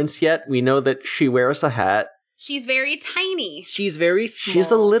appearance yet? We know that she wears a hat. She's very tiny. she's very small.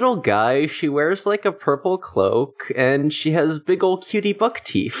 She's a little guy. She wears like a purple cloak, and she has big old cutie buck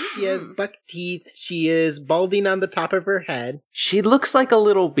teeth. She has buck teeth. She is balding on the top of her head. She looks like a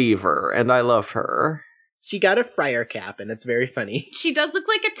little beaver, and I love her. She got a friar cap, and it's very funny. She does look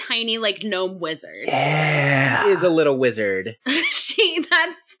like a tiny, like, gnome wizard. Yeah. She is a little wizard.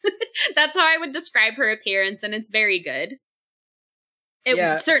 That's how I would describe her appearance, and it's very good. It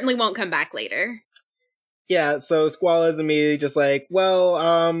Yeah. certainly won't come back later. Yeah, so Squala's immediately just like, well,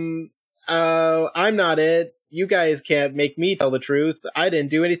 I'm not it. You guys can't make me tell the truth. I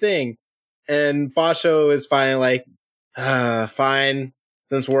didn't do anything. And Basho is fine, like, fine.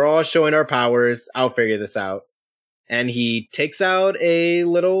 Since we're all showing our powers, I'll figure this out. And he takes out a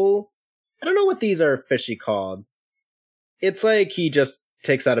little, I don't know what these are officially called. It's like he just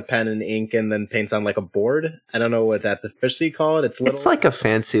takes out a pen and ink and then paints on like a board. I don't know what that's officially called. It's like a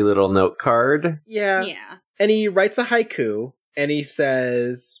fancy little note card. Yeah. Yeah. And he writes a haiku, and he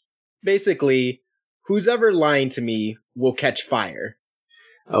says, basically, who's ever lying to me will catch fire.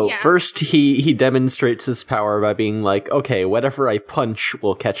 Oh, Yeah. first he demonstrates his power by being like, okay, whatever I punch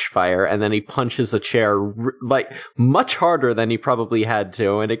will catch fire, and then he punches a chair like much harder than he probably had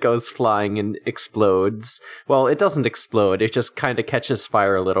to, and it goes flying and explodes. Well, it doesn't explode, it just kind of catches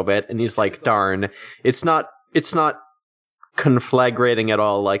fire a little bit, and he's like, darn, it's not conflagrating at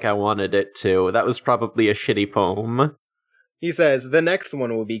all like I wanted it to. That was probably a shitty poem. He says, the next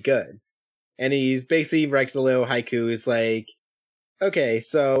one will be good. And he's basically writes a little haiku. He's like, okay,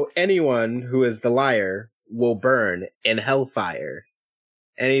 so anyone who is the liar will burn in hellfire.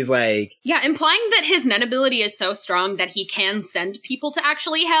 And he's like, Yeah, implying that his net ability is so strong that he can send people to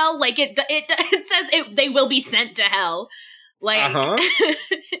actually hell. Like, it says they will be sent to hell. Like,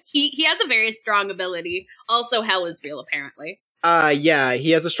 he has a very strong ability. Also, hell is real, apparently. yeah, he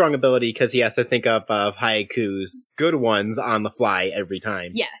has a strong ability because he has to think up of haikus, good ones, on the fly every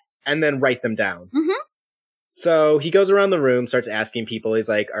time. Yes. And then write them down. Mhm. So he goes around the room, starts asking people. He's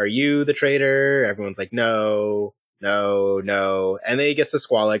like, are you the traitor? Everyone's like, no, no, no. And then he gets to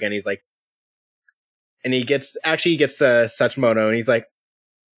Squall again. He's like, and he gets to Sachimono, and he's like,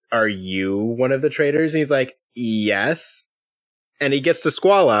 are you one of the traitors? And he's like, yes. And he gets to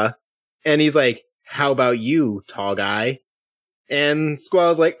Squalla, and he's like, how about you, tall guy? And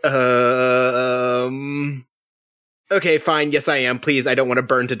Squall's like, okay, fine, yes I am, please, I don't want to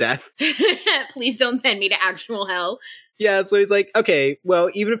burn to death. Please don't send me to actual hell. Yeah, so he's like, okay, well,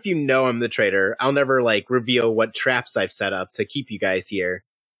 even if you know I'm the traitor, I'll never, like, reveal what traps I've set up to keep you guys here.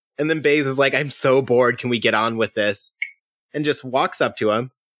 And then Baze is like, I'm so bored, can we get on with this? And just walks up to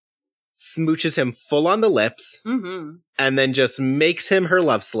him, smooches him full on the lips, Mm-hmm. and then just makes him her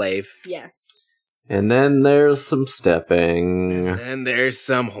love slave. Yes. And then there's some stepping. And there's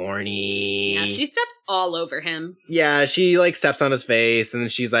some horny. Yeah, she steps all over him. Yeah, she, like, steps on his face, and then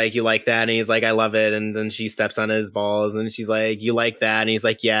she's like, you like that? And he's like, I love it. And then she steps on his balls, and she's like, you like that? And he's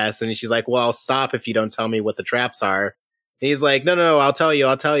like, yes. And she's like, well, I'll stop if you don't tell me what the traps are. And he's like, no, I'll tell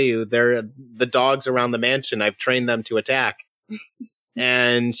you. They're the dogs around the mansion. I've trained them to attack.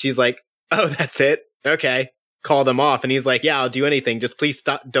 And she's like, oh, that's it? Okay. Call them off. And he's like, yeah, I'll do anything. Just please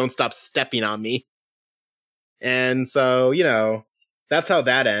don't stop stepping on me. And so, you know, that's how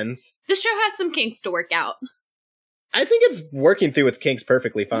that ends. This show has some kinks to work out. I think it's working through its kinks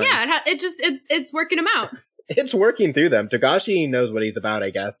perfectly fine. Yeah, it's working them out. It's working through them. Togashi knows what he's about, I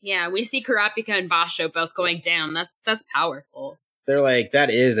guess. Yeah, we see Kurapika and Basho both going down. That's powerful. They're like,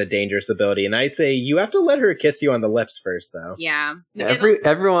 that is a dangerous ability. And I say, you have to let her kiss you on the lips first, though. Yeah.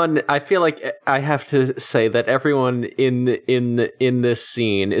 Everyone, I feel like I have to say that everyone in this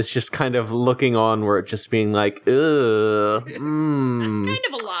scene is just kind of looking onward, just being like, ugh. That's kind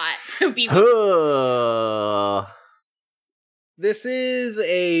of a lot to be. This is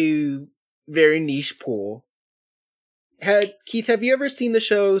a very niche pool. Keith, have you ever seen the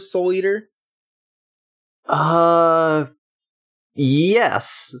show Soul Eater?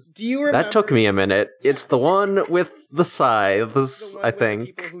 Yes. Do you remember? That took me a minute. It's the one with the scythes, The one I with think.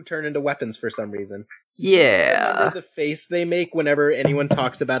 People who turn into weapons for some reason. Yeah. Remember the face they make whenever anyone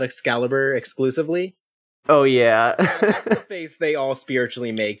talks about Excalibur exclusively? Oh yeah. That's the face they all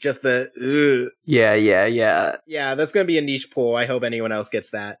spiritually make. Just the ugh. Yeah. Yeah, that's gonna be a niche pool. I hope anyone else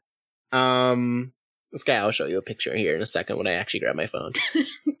gets that. This guy, I'll show you a picture here in a second when I actually grab my phone.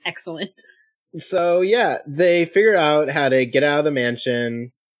 Excellent. So yeah, they figure out how to get out of the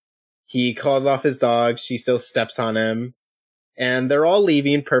mansion. He calls off his dog. She still steps on him. And they're all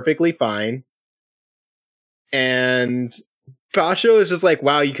leaving perfectly fine. And Basho is just like,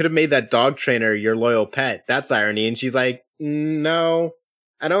 wow, you could have made that dog trainer your loyal pet. That's irony. And she's like, no,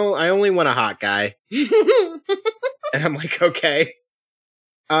 I only want a hot guy. And I'm like, okay.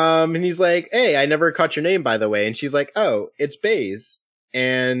 And he's like, hey, I never caught your name, by the way. And she's like, oh, it's Baze.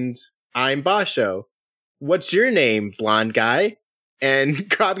 And I'm Basho. What's your name, blonde guy? And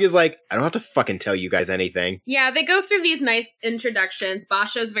Kurapika's like, I don't have to fucking tell you guys anything. Yeah, they go through these nice introductions.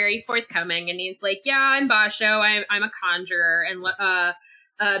 Basho's very forthcoming, and he's like, yeah, I'm Basho, I'm a conjurer. And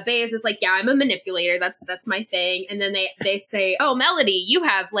Baze is like, yeah, I'm a manipulator, that's my thing. And then they say, oh, Melody, you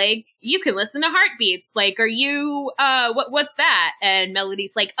have, like, you can listen to heartbeats. Like, are you, what's that? And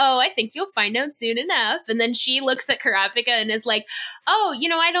Melody's like, oh, I think you'll find out soon enough. And then she looks at Kurapika and is like, oh,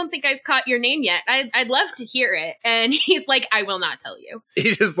 I don't think I've caught your name yet. I'd love to hear it. And he's like, I will not tell you.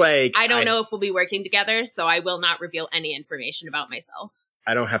 He's just like, I don't know if we'll be working together, so I will not reveal any information about myself.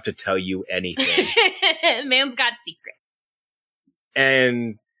 I don't have to tell you anything. Man's got secrets.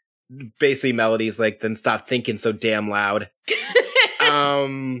 And basically Melody's like, then stop thinking so damn loud.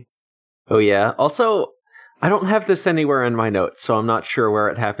 Oh yeah. Also, I don't have this anywhere in my notes, so I'm not sure where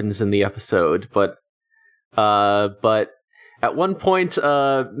it happens in the episode, but at one point,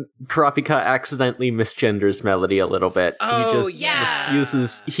 Kurapika accidentally misgenders Melody a little bit. Oh, he just yeah.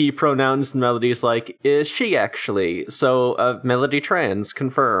 uses he pronouns, and Melody's like, is she actually? So, Melody trans,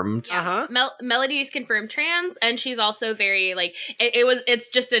 confirmed. Uh-huh. Melody is confirmed trans, and she's also very, like, it's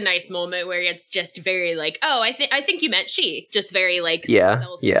just a nice moment where it's just very, like, oh, I think you meant she. Just very, like,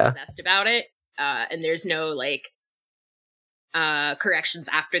 self-possessed about it. And there's no, like, corrections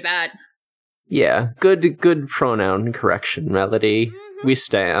after that. Yeah, good pronoun correction, Melody. Mm-hmm. We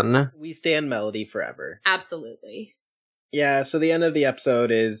stan. We stan Melody forever. Absolutely. Yeah, so the end of the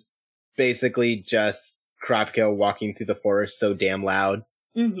episode is basically just Kurapika walking through the forest so damn loud.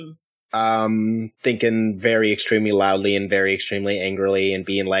 Mm-hmm. Thinking very extremely loudly and very extremely angrily and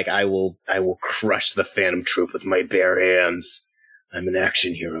being like, I will crush the Phantom Troop with my bare hands. I'm an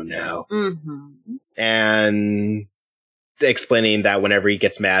action hero now. Mm-hmm. And explaining that whenever he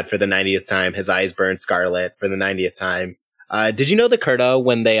gets mad for the 90th time, his eyes burn scarlet for the 90th time. Did you know the Kurta,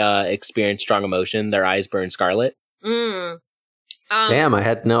 when they experience strong emotion, their eyes burn scarlet? Damn, I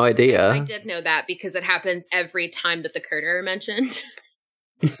had no idea. I did know that because it happens every time that the Kurta are mentioned.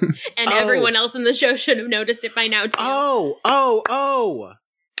 And everyone else in the show should have noticed it by now, too. Oh!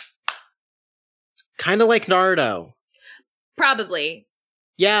 Kind of like Naruto. Probably.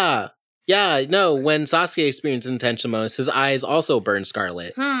 Yeah, no, when Sasuke experiences intense emotions, his eyes also burn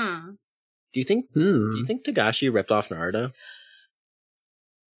scarlet. Do you think Togashi ripped off Naruto?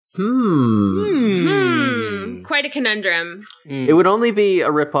 Quite a conundrum. It would only be a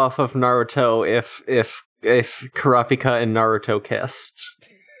ripoff of Naruto if Kurapika and Naruto kissed.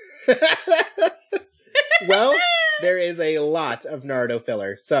 Well, there is a lot of Naruto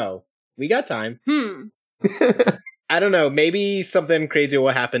filler, so we got time. I don't know, maybe something crazy will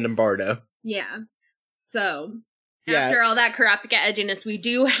happen in Bardo. Yeah. So, after all that Kurapika edginess, we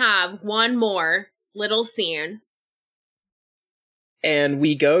do have one more little scene. And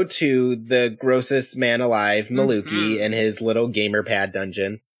we go to the grossest man alive, Maluki, in his little gamer pad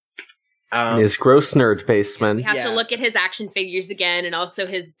dungeon. His gross nerd basement. We have to look at his action figures again, and also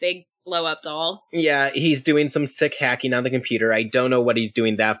his big blow-up doll. Yeah, he's doing some sick hacking on the computer. I don't know what he's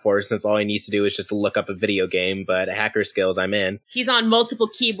doing that for, since all he needs to do is just look up a video game, but hacker skills, I'm in. He's on multiple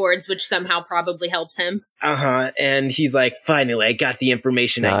keyboards, which somehow probably helps him. And he's like, finally, I got the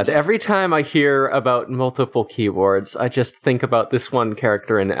information I need. Every time I hear about multiple keyboards, I just think about this one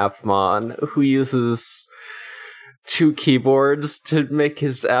character in Appmon who uses 2 keyboards to make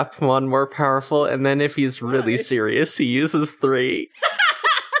his Appmon more powerful, and then if he's really serious, he uses 3.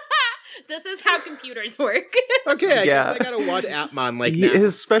 This is how computers work. Okay, I guess I gotta watch Appmon like that.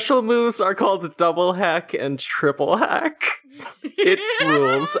 His special moves are called double hack and triple hack. It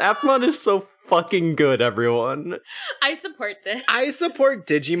rules. Appmon is so fucking good, everyone. I support this. I support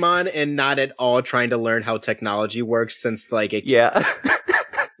Digimon and not at all trying to learn how technology works, since, like, it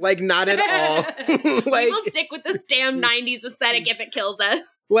like, not at all. Like, we will stick with this damn 90s aesthetic if it kills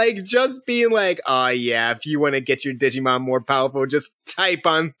us. Like, just being like, oh yeah, if you want to get your Digimon more powerful, just type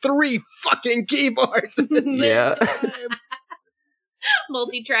on 3 fucking keyboards at the same time.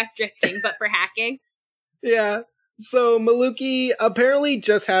 Multi-track drifting, but for hacking. Yeah. So Maluki apparently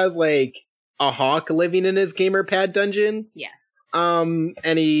just has like a hawk living in his gamer pad dungeon. Yes. And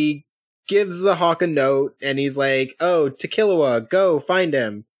he gives the hawk a note and he's like, "Oh, to Killua, go find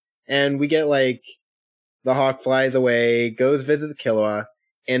him." And we get like the hawk flies away, goes visits Killua,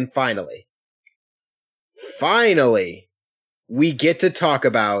 and finally, we get to talk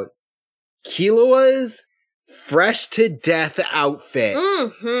about Killua's fresh to death outfit.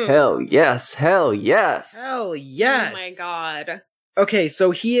 Mm-hmm. Hell yes, hell yes. Hell yes. Oh my god. Okay,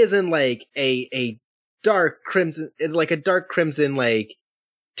 so he is in like a dark crimson, like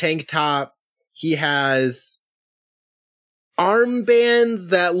tank top. He has armbands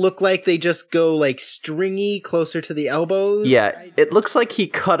that look like they just go like stringy closer to the elbows. Yeah, it looks like he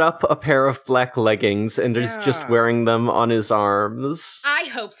cut up a pair of black leggings and is just Yeah. wearing them on his arms. I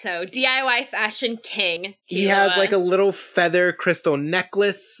hope so. DIY fashion king. He has like a little feather crystal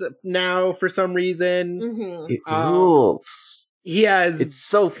necklace now for some reason. Mm-hmm. It rules. He has It's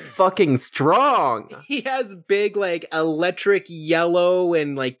so fucking strong. he has big like electric yellow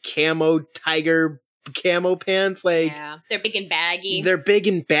and like camo tiger camo pants. Like Yeah. They're big and baggy. they're big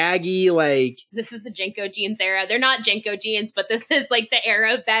and baggy. Like This is the Jenko jeans era. They're not Jenko jeans, but this is like the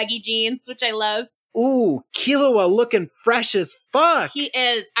era of baggy jeans, which I love. ooh, Killua looking fresh as fuck. He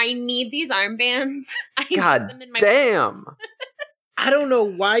is. I need these armbands. I need God them in my damn. I don't know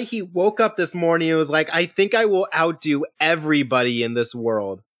why he woke up this morning and was like, "I think I will outdo everybody in this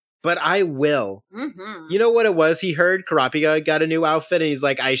world, but I will." Mm-hmm. You know what it was? He heard Kurapika got a new outfit and he's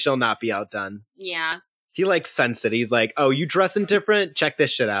like, "I shall not be outdone." Yeah. He like sensed it. He's like, "Oh, you dressing different? Check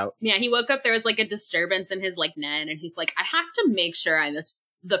this shit out." Yeah, he woke up, there was like a disturbance in his like nen, and he's like, I have to make sure I'm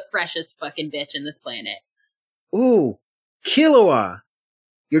the freshest fucking bitch in this planet. Ooh, Killua,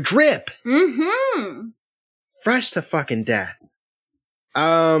 your drip. Mm-hmm. Fresh to fucking death.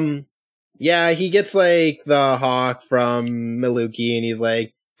 Yeah, he gets like the hawk from Maluki and he's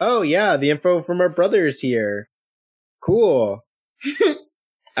like, "Oh yeah, the info from our brothers here. Cool."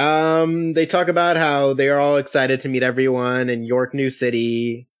 They talk about how they are all excited to meet everyone in York New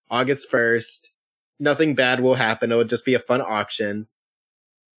City, August 1st. Nothing bad will happen. It'll just be a fun auction.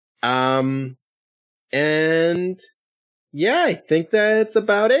 And yeah, I think that's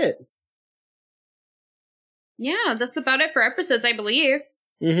about it. Yeah, that's about it for episodes, I believe.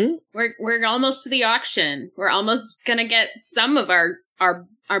 Mm-hmm. We're almost to the auction. We're almost gonna get some of our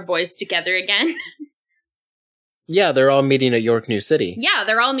boys together again. Yeah, they're all meeting at York New City. Yeah,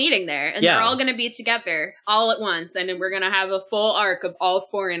 they're all meeting there, and Yeah. they're all gonna be together all at once, and then we're gonna have a full arc of all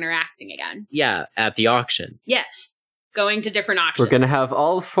four interacting again. Yeah, at the auction. Yes, going to different auctions. We're gonna have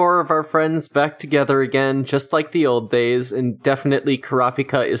all four of our friends back together again, just like the old days, and definitely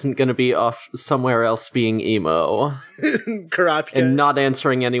Kurapika isn't gonna be off somewhere else being emo. Kurapika. And not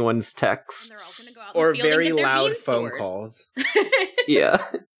answering anyone's And they're all texts. gonna go out Or in the field and very get their loud bean phone swords. calls. Yeah.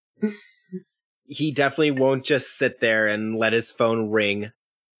 He definitely won't just sit there and let his phone ring.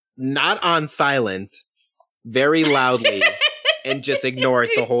 Not on silent. Very loudly. And just ignore it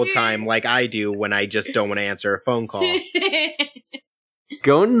the whole time like I do when I just don't want to answer a phone call.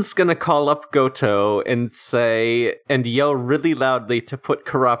 Gon's gonna call up Goto and yell really loudly to put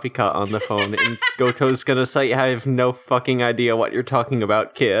Kurapika on the phone, and Goto's gonna say, "I have no fucking idea what you're talking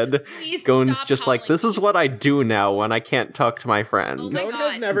about, kid." Please Gon's stop just like, calling "This is what I do now when I can't talk to my Oh friends."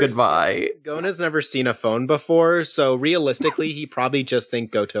 my God. Goodbye. Gon has never seen a phone before, so realistically, he probably just think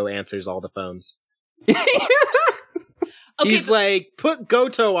Goto answers all the phones. Okay, He's like, "Put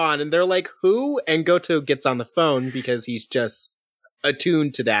Goto on," and they're like, "Who?" And Goto gets on the phone because he's just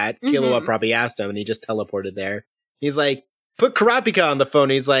attuned to that. Mhm. Killua probably asked him, and he just teleported there. He's like, "Put Kurapika on the phone."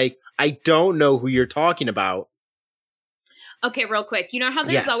 He's like, "I don't know who you're talking about." okay, real quick. You know how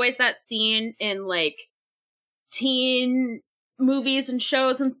there's Yes. always that scene in like teen movies and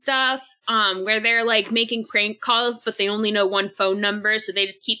shows and stuff, where they're like making prank calls, but they only know one phone number, so they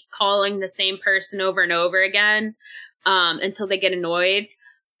just keep calling the same person over and over again, until they get annoyed.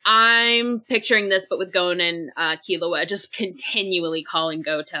 I'm picturing this, but with Gon and Killua just continually calling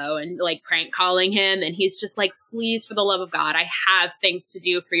Goto and like prank calling him, and he's just like, "Please, for the love of God, I have things to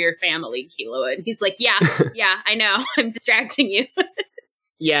do for your family, Killua." And he's like, "Yeah, I know, I'm distracting you."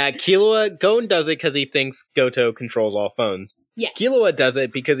 Yeah, Gon does it because he thinks Goto controls all phones. Yes. Killua does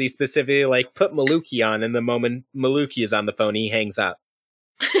it because he specifically like put Maluki on, and the moment Maluki is on the phone, he hangs up.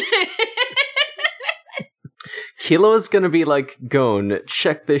 Killua's gonna be like, "Gon,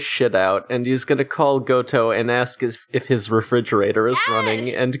 check this shit out," and he's gonna call Goto and ask if his refrigerator is Yes! running,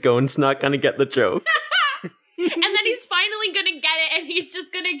 and Gon's not gonna get the joke. And then he's finally gonna get it, and he's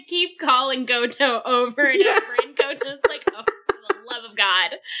just gonna keep calling Goto over and over, and Goto's like, "Oh, for the love of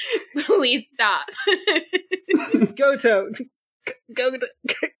God, please stop." Goto,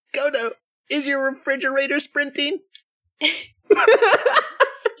 Goto, is your refrigerator sprinting? Yeah,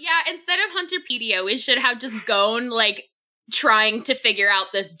 instead of Hunterpedia, we should have just Gon, like, trying to figure out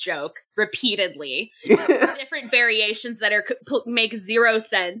this joke repeatedly. Different variations that are make zero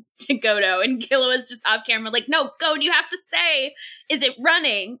sense to Goto, and Killua's just off camera like, no, Gon, you have to say, is it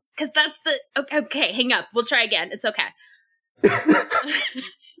running? Because that's the... Okay, hang up. We'll try again. It's okay.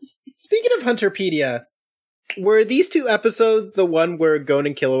 Speaking of Hunterpedia, were these 2 episodes the one where Gon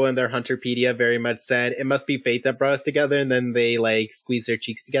and Killua and their Hunterpedia very much said, it must be fate that brought us together, and then they, like, squeeze their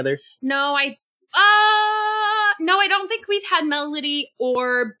cheeks together? No, I don't think we've had Melody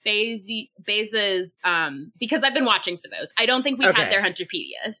or Beza's, because I've been watching for those. I don't think we've had their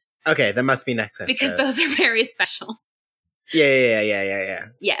Hunterpedias. Okay, that must be next episode. Because those are very special. Yeah.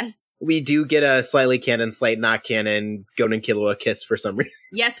 Yes. We do get a slightly canon, slight not canon, Gon and Killua kiss for some reason.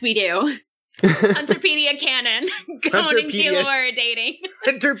 Yes, we do. Hunterpedia canon. Gon and Killua are dating.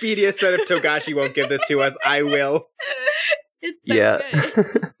 Hunterpedia said if Togashi won't give this to us, I will. It's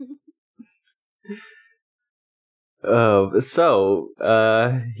so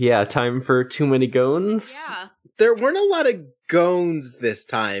good. Time for too many Gons. Yeah. There weren't a lot of Gons this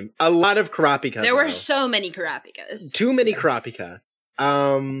time. A lot of Kurapika. There were so many Kurapikas. Too many Kurapika.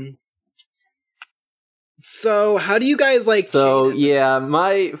 So how do you guys like? So yeah,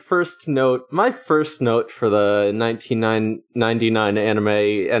 my first note for the 1999 anime,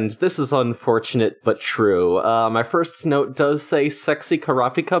 and this is unfortunate but true. My first note does say sexy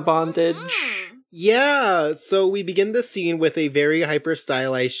Kurapika bondage. Mm. Yeah, so we begin the scene with a very hyper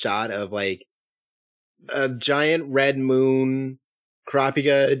stylized shot of like a giant red moon,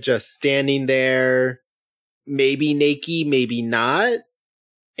 Kurapika just standing there, maybe naked, maybe not.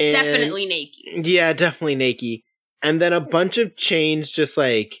 And Definitely naked. Yeah, definitely naked. And then a bunch of chains just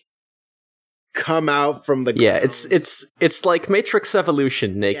like come out from the Yeah, ground. it's like Matrix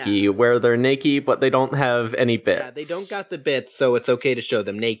Evolution naked, where they're naked but they don't have any bits. Yeah, they don't got the bits, so it's okay to show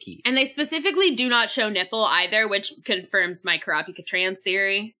them naked. And they specifically do not show nipple either, which confirms my Kurapika trans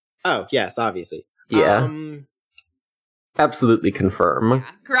theory. Oh, yes, obviously. Yeah. Absolutely confirm. Yeah.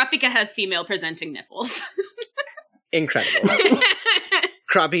 Kurapika has female presenting nipples. Incredible.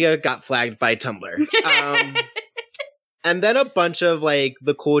 Kurapika got flagged by Tumblr. And then a bunch of, like,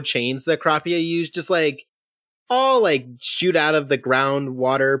 the cool chains that Kurapika used just, like, all, like, shoot out of the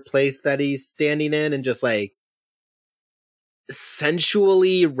groundwater place that he's standing in and just, like,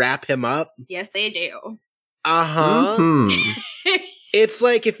 sensually wrap him up. Yes, they do. Uh-huh. Mm-hmm. It's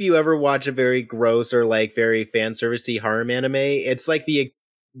like if you ever watch a very gross or, like, very fan servicey harem anime, it's like the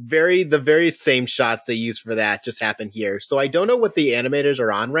very same shots they use for that just happen here. So I don't know what the animators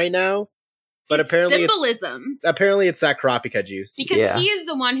are on right now, but apparently symbolism. It's that Kurapika juice. Because he is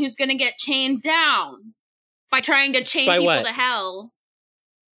the one who's going to get chained down by trying to chain people to hell.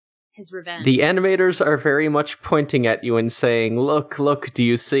 His revenge. The animators are very much pointing at you and saying, look, do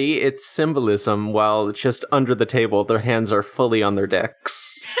you see? It's symbolism, while just under the table, their hands are fully on their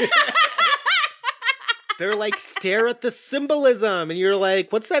dicks. They're like, stare at the symbolism. And you're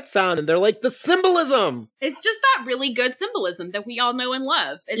like, what's that sound? And they're like, the symbolism. It's just that really good symbolism that we all know and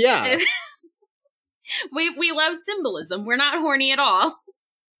love. Yeah. We love symbolism. We're not horny at all.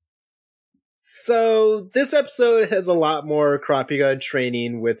 So this episode has a lot more Kurapika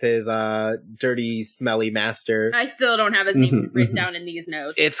training with his dirty, smelly master. I still don't have his name written down in these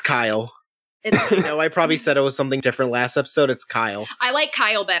notes. It's Kyle. I probably said it was something different last episode. It's Kyle. I like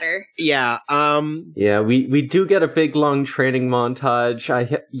Kyle better. Yeah. Yeah, we do get a big long training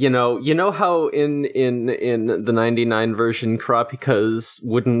montage. You know how in the 99 version Kurapika's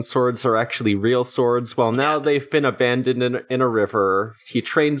wooden swords are actually real swords? Well, now they've been abandoned in a river. He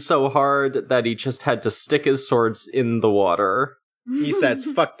trained so hard that he just had to stick his swords in the water. He says,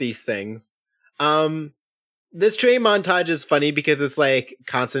 fuck these things. This training montage is funny because it's like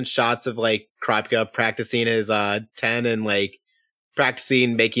constant shots of like Kurapika practicing his 10 and like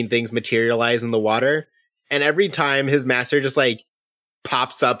practicing making things materialize in the water. And every time his master just like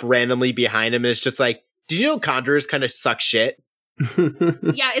pops up randomly behind him and it's just like, did you know conjurers kind of suck shit?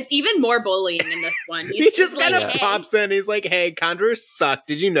 Yeah, it's even more bullying in this one. He just kind of like, pops in. He's like, hey, conjurers suck.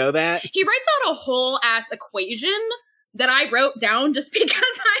 Did you know that? He writes out a whole ass equation that I wrote down just because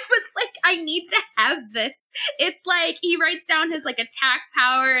I was like, I need to have this. It's like he writes down his like attack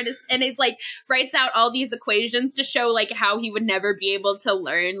power and it like writes out all these equations to show like how he would never be able to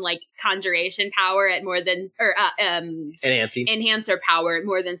learn like conjuration power at more than enhancer power at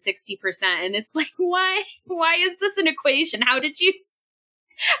more than 60%. And it's like, why is this an equation? How did you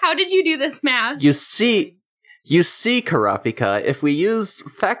do this math? You see, Kurapika, if we use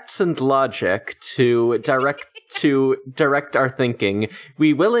facts and logic to direct to direct our thinking,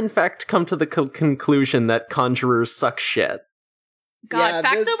 we will in fact come to the conclusion that conjurers suck shit. God, Yeah,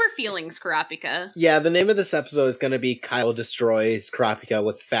 facts this- over feelings, Karapika. Yeah, the name of this episode is going to be Kyle Destroys Karapika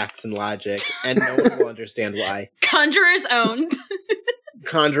with Facts and Logic, and no one will understand why. Conjurers owned.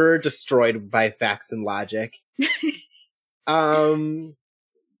 Conjurer destroyed by Facts and Logic.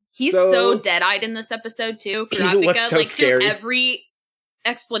 He's so dead-eyed in this episode too. He Karapika, looks so like scary. through every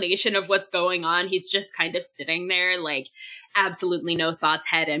explanation of what's going on, he's just kind of sitting there, like absolutely no thoughts,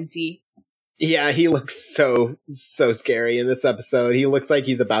 head empty. Yeah, he looks so scary in this episode. He looks like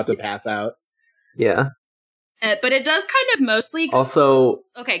he's about to pass out. Yeah. But it does kind of mostly. Also,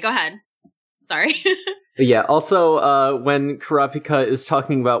 Okay, go ahead. Sorry. yeah, also, when Karapika is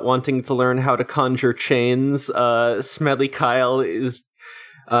talking about wanting to learn how to conjure chains, Smelly Kyle is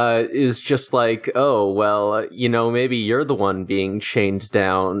just like, oh, well, you know, maybe you're the one being chained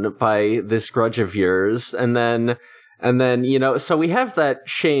down by this grudge of yours. And then, you know, so we have that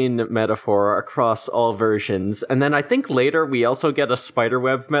chain metaphor across all versions. And then I think later we also get a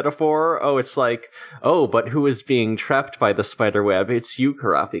spiderweb metaphor. Oh, it's like, oh, but who is being trapped by the spiderweb? It's you,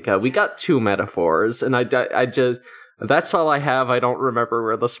 Karapika. We got two metaphors, and I just, that's all I have. I don't remember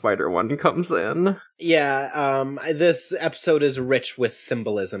where the spider one comes in. Yeah, this episode is rich with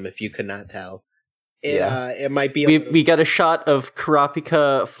symbolism, if you could not tell. It might be... We get a shot of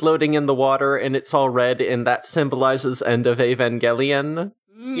Karapika floating in the water, and it's all red, and that symbolizes end of Evangelion.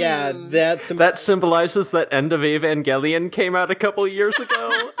 Yeah, That symbolizes that end of Evangelion came out a couple years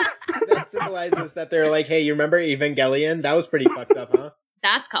ago. that symbolizes that they're like, hey, you remember Evangelion? That was pretty fucked up, huh?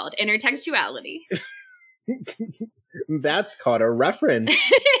 That's called intertextuality. That's called a reference.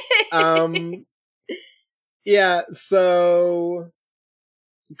 Yeah, so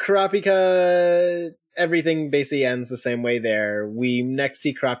Karapika, everything basically ends the same way there. We next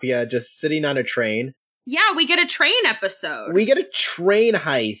see Karapika just sitting on a train. Yeah, we get a train episode. We get a train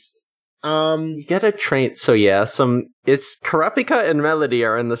heist. You get a train, so yeah, it's Karapika and Melody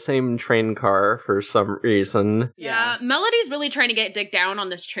are in the same train car for some reason. Yeah, Melody's really trying to get Dick down on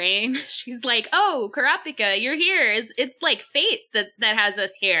this train. She's like, "Oh, Karapika, you're here. It's like fate that has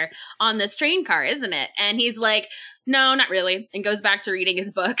us here on this train car, isn't it?" And he's like, "No, not really," and goes back to reading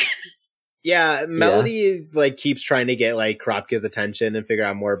his book. Yeah, Melody like keeps trying to get like Karapika's attention and figure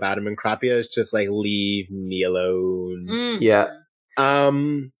out more about him, and Karapika is just like, leave me alone. Mm. Yeah.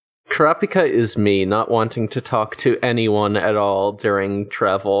 Karapika is me, not wanting to talk to anyone at all during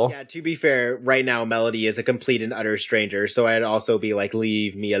travel. Yeah, to be fair, right now Melody is a complete and utter stranger, so I'd also be like,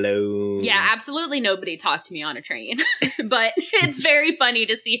 leave me alone. Yeah, absolutely nobody talked to me on a train. But it's very funny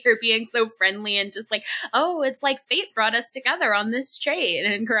to see her being so friendly and just like, oh, it's like fate brought us together on this train.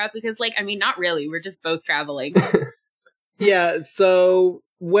 And Karapika's like, I mean, not really. We're just both traveling. Yeah, so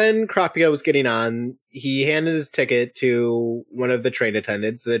when Karapika was getting on, he handed his ticket to one of the train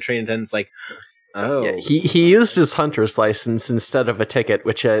attendants. The train attendant's like, oh. Yeah, he used his hunter's license instead of a ticket,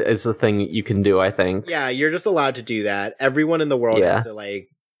 which is a thing you can do, I think. Yeah, you're just allowed to do that. Everyone in the world has to, like,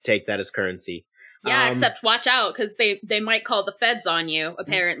 take that as currency. Yeah, except watch out, because they might call the feds on you,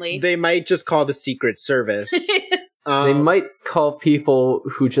 apparently. They might just call the Secret Service. They might call people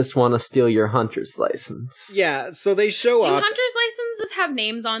who just want to steal your hunter's license. Yeah, so they show Do up. hunters' licenses have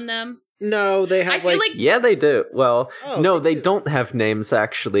names on them? No, they have, I feel like Yeah, they do. Well, Oh, no, they they don't have names,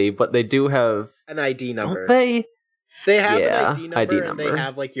 actually, but they do have... an ID number. Don't they? They have Yeah, an ID number, ID and they number.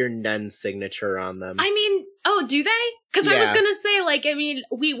 have, like, your NEN signature on them. I mean, oh, do they? Because I was Yeah. gonna say, like, I mean,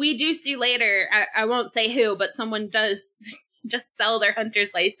 we do see later, I won't say who, but someone does just sell their hunter's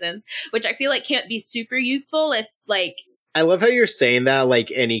license, which I feel like can't be super useful if, like... I love how you're saying that,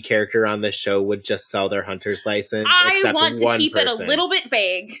 like, any character on the show would just sell their hunter's license, I except want to one keep person. it a little bit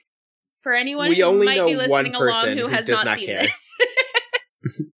vague for anyone We who only might know be one listening along person who who has does not not seen care. this.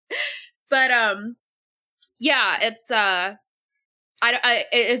 But yeah, it's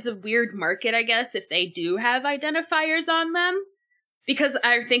it's a weird market, I guess, if they do have identifiers on them, because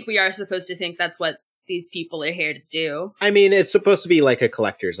I think we are supposed to think that's what these people are here to do. I mean, it's supposed to be like a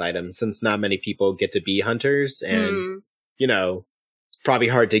collector's item, since not many people get to be hunters, and, you know, it's probably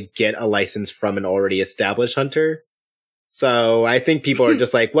hard to get a license from an already established hunter. So I think people are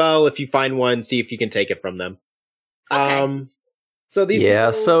just like, well, if you find one, see if you can take it from them. Okay. So these Yeah,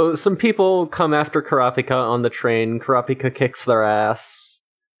 people- so some people come after Karapika on the train. Karapika kicks their ass.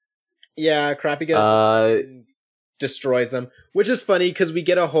 Yeah, Karapika destroys them, which is funny because we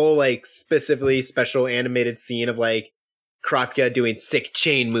get a whole, like, specifically special animated scene of, like, Karapika doing sick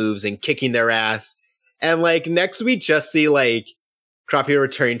chain moves and kicking their ass. And, like, next we just see, like, Karapika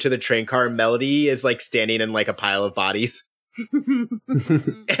returning to the train car, and Melody is, like, standing in, like, a pile of bodies. And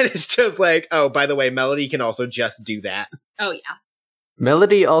it's just like, oh, by the way, Melody can also just do that. Oh, yeah.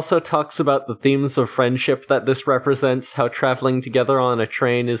 Melody also talks about the themes of friendship that this represents, how traveling together on a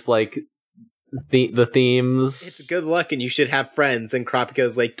train is like the themes. It's good luck and you should have friends. And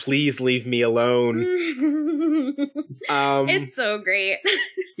Kurapika's like, please leave me alone. It's so great.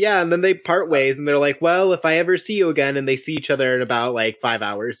 Yeah, and then they part ways and they're like, well, if I ever see you again, and they see each other in about like 5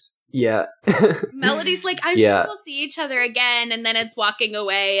 hours. Yeah. Melody's like, I'm sure we'll see each other again, and then it's walking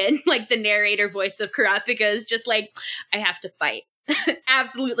away, and like the narrator voice of Kurapika is just like, I have to fight.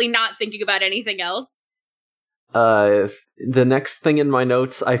 Absolutely not thinking about anything else. The next thing in my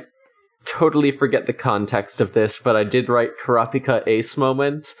notes, I totally forget the context of this, but I did write Kurapika ace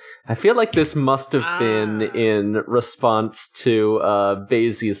moment. I feel like this must have been in response to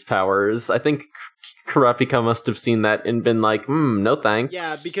Baisy's powers. I think Kurapika must have seen that and been like, no thanks.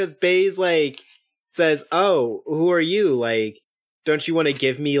 Yeah, because Baze, like, says, oh, who are you? Like, don't you want to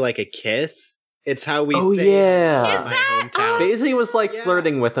give me, like, a kiss? It's how we say yeah. in my hometown. Bazy was, like,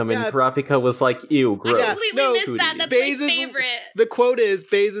 flirting with him, and Kurapika was like, ew, gross. I completely missed that. That's my favorite. The quote is,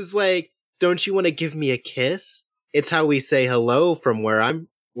 Baze is like, don't you want to give me a kiss? It's how we say hello from where I'm,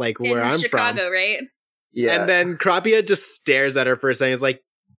 like, where I'm Chicago, from. right? Yeah. And then Kurapika just stares at her for a second. He's like,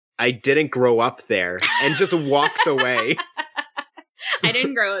 I didn't grow up there, and just walks away. I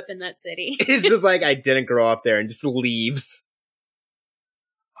didn't grow up in that city. It's just like, I didn't grow up there, and just leaves.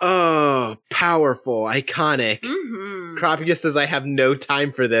 Oh, powerful, iconic. Mm-hmm. Kurapika says, I have no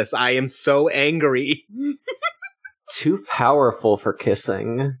time for this. I am so angry. Too powerful for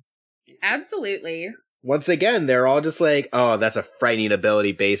kissing. Absolutely. Once again, they're all just like, oh, that's a frightening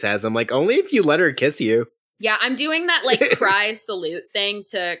ability Base has. I'm like, only if you let her kiss you. Yeah, I'm doing that, like, cry salute thing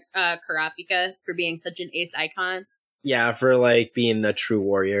to Kurapika for being such an ace icon. Yeah, for, like, being a true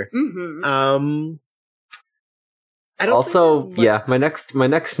warrior. Mm-hmm. I don't also, think there's much- my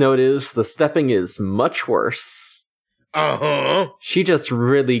next note is the stepping is much worse. Uh-huh.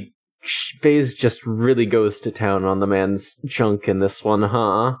 Baze just really goes to town on the man's junk in this one,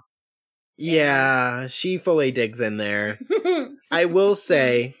 huh? Yeah, she fully digs in there. I will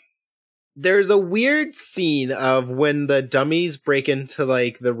say, there's a weird scene of when the dummies break into,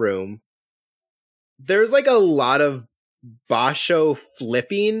 like, the room. There's, like, a lot of Basho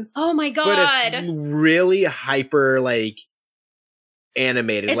flipping. Oh my god! But it's really hyper, like,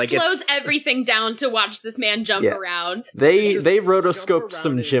 animated. It like, slows everything down to watch this man jump around. They Just rotoscoped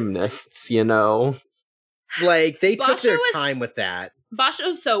some gymnasts, you know? Like, they took Basho their was- time with that.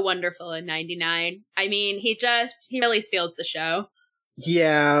 Basho's so wonderful in 99. I mean, he really steals the show.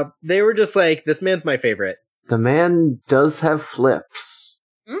 Yeah, they were just like, this man's my favorite. The man does have flips.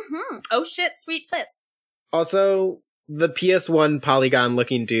 Mm-hmm. Oh shit, sweet flips. Also, the PS1 polygon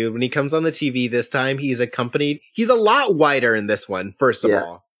looking dude, when he comes on the TV this time, he's a lot wider in this one, first of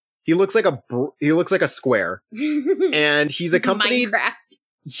all. He looks like a square. And he's accompanied Minecraft.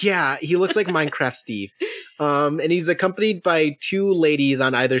 Yeah, he looks like Minecraft Steve. And he's accompanied by two ladies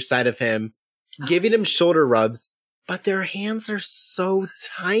on either side of him, giving him shoulder rubs, but their hands are so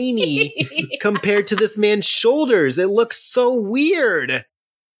tiny compared to this man's shoulders. It looks so weird.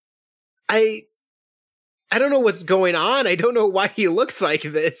 I don't know what's going on. I don't know why he looks like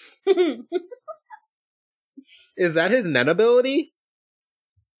this. Is that his Nen ability?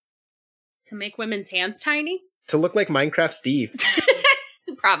 To make women's hands tiny? To look like Minecraft Steve.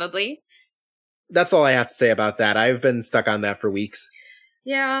 Probably. That's all I have to say about that. I've been stuck on that for weeks.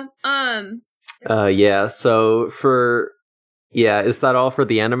 Yeah. So is that all for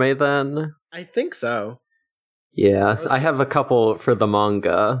the anime then? I think so. Yeah, I have a couple for the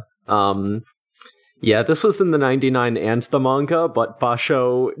manga. This was in the 99 and the manga, but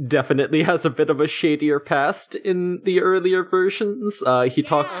Basho definitely has a bit of a shadier past in the earlier versions. He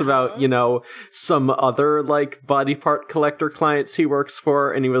talks about, some other, like, body part collector clients he works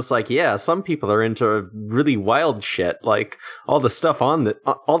for, and he was like, yeah, some people are into really wild shit. Like, all the stuff on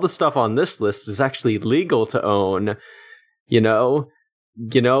this list is actually legal to own.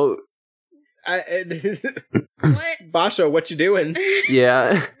 What? Basho, what you doing?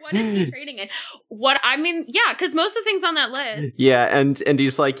 Yeah. What is he trading in? Because most of the things on that list. Yeah, and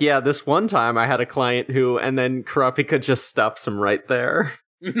he's like, yeah, this one time I had a client who, and then Kurapika just stops him right there.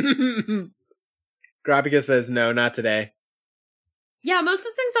 Kurapika says, no, not today. Yeah, most of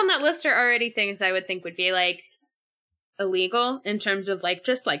the things on that list are already things I would think would be, like, illegal in terms of, like,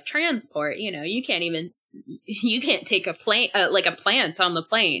 just, like, transport. You can't take a plane, like a plant on the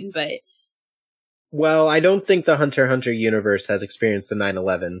plane, but Well, I don't think the Hunter x Hunter universe has experienced the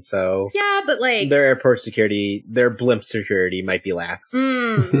 9/11, so Yeah, but like their airport security, their blimp security might be lax.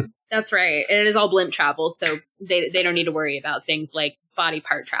 that's right. It is all blimp travel, so they don't need to worry about things like body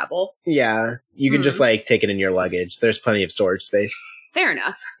part travel. Yeah, you can just like take it in your luggage. There's plenty of storage space. Fair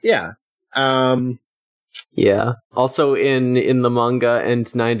enough. Yeah. Yeah. Also in the manga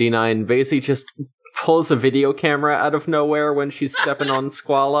and 99, Basie just pulls a video camera out of nowhere when she's stepping on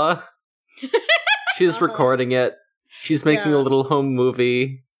Squala. She's recording it. She's making a little home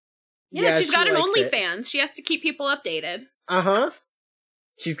movie. Yeah, she's got an it. OnlyFans. She has to keep people updated. Uh-huh.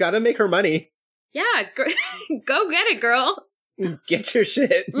 She's got to make her money. Yeah, go get it, girl. Get your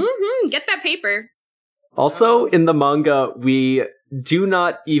shit. Get that paper. Also, in the manga, we do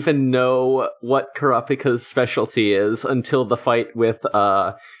not even know what Kurapika's specialty is until the fight with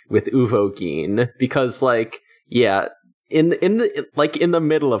Uvogin, because in the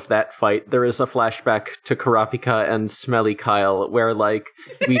middle of that fight, there is a flashback to Kurapika and Smelly Kyle, where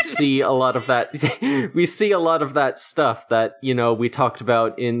we see a lot of that stuff that we talked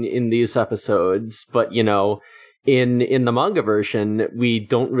about in these episodes, but in the manga version, we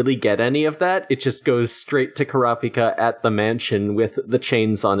don't really get any of that. It just goes straight to Kurapika at the mansion with the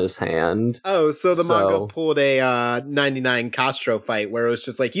chains on his hand. Oh, so the manga pulled a 99 Castro fight where it was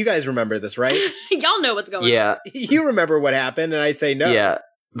just like, you guys remember this, right? Y'all know what's going on. Yeah. You remember what happened, and I say no. Yeah.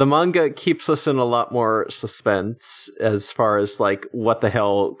 The manga keeps us in a lot more suspense as far as what the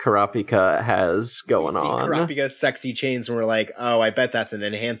hell Kurapika has going on. Kurapika's sexy chains, and we're like, oh, I bet that's an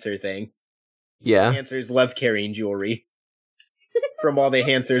enhancer thing. Yeah. Enhancers love carrying jewelry. From all the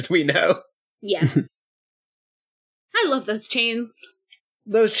enhancers we know. Yes. I love those chains.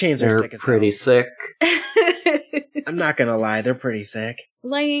 Those chains are sick as hell. Pretty sick. I'm not gonna lie, they're pretty sick.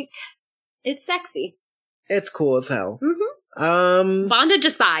 It's sexy. It's cool as hell. Bondage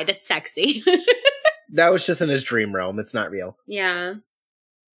aside, it's sexy. That was just in his dream realm. It's not real. Yeah.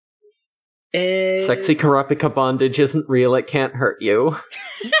 Sexy Kurapika bondage isn't real. It can't hurt you.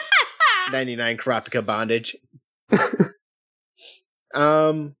 99 Kurapika bondage. Is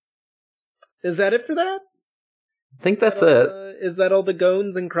that it for that? I think that's it. Is that all the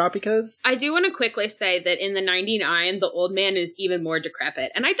Gones and Kurapikas? I do want to quickly say that in the 99, the old man is even more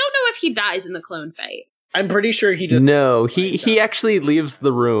decrepit. And I don't know if he dies in the clone fight. I'm pretty sure he just... No, he actually leaves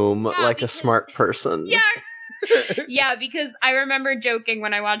the room a smart person. Yeah. Yeah, because I remember joking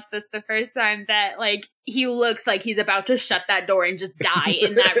when I watched this the first time that, he looks like he's about to shut that door and just die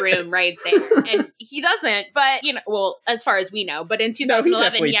in that room right there. And he doesn't, but, as far as we know. But in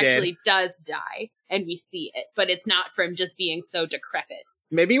 2011, he actually does die, and we see it. But it's not from just being so decrepit.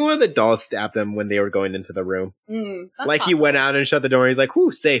 Maybe one of the dolls stabbed him when they were going into the room. Possible. He went out and shut the door, and he's like,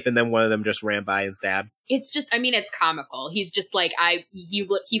 whew, safe, and then one of them just ran by and stabbed. It's just, it's comical. He's just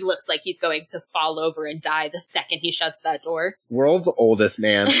he looks like he's going to fall over and die the second he shuts that door. World's oldest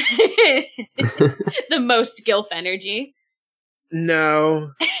man. The most Gilf energy.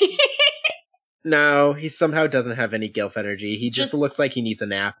 No. No, he somehow doesn't have any Gilf energy. He just looks like he needs a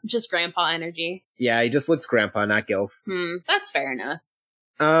nap. Just grandpa energy. Yeah, he just looks grandpa, not Gilf. That's fair enough.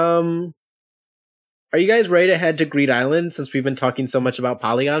 Are you guys ready to head to Greed Island since we've been talking so much about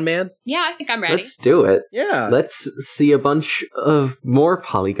Polygon Man? Yeah, I think I'm ready. Let's do it. Yeah. Let's see a bunch of more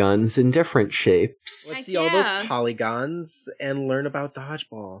polygons in different shapes. Let's see all those polygons and learn about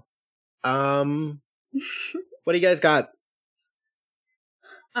dodgeball. What do you guys got?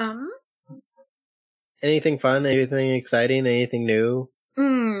 Anything fun? Anything exciting? Anything new?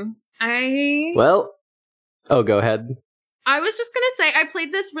 Well, go ahead. I was just gonna say, I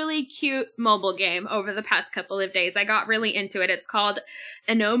played this really cute mobile game over the past couple of days. I got really into it. It's called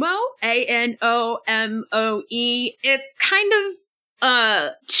Anomo, Anomoe. It's kind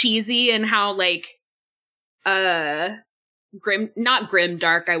of, cheesy in how, not grim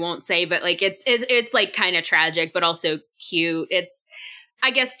dark, I won't say, but, it's kind of tragic, but also cute. It's, I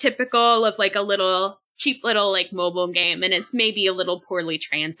guess, typical of, a cheap little mobile game, and it's maybe a little poorly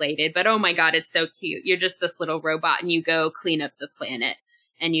translated, but oh my god, it's so cute. You're just this little robot and you go clean up the planet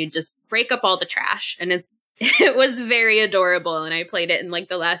and you just break up all the trash, and it was very adorable, and I played it in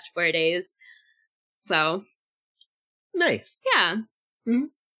the last 4 days. So nice. Yeah.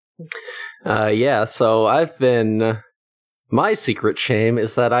 So my secret shame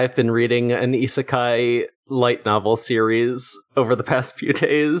is that I've been reading an isekai light novel series over the past few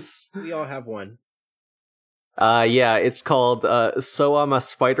days. We all have one. It's called So I'm a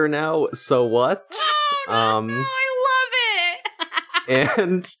Spider Now, So What? Oh, no, I love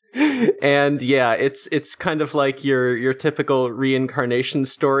it! and yeah, it's kind of like your typical reincarnation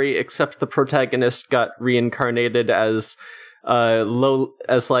story, except the protagonist got reincarnated as a low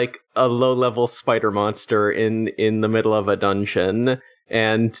level spider monster in the middle of a dungeon.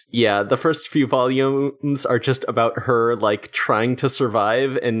 And yeah, the first few volumes are just about her like trying to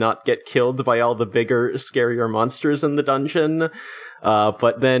survive and not get killed by all the bigger, scarier monsters in the dungeon.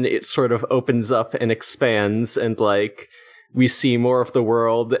 But then it sort of opens up and expands, and like we see more of the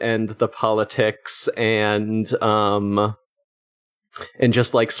world and the politics and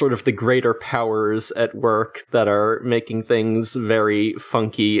just like sort of the greater powers at work that are making things very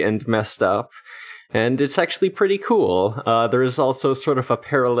funky and messed up. And it's actually pretty cool. There is also sort of a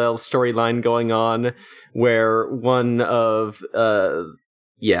parallel storyline going on where where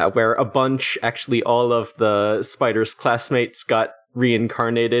a bunch, actually all of the Spider's classmates got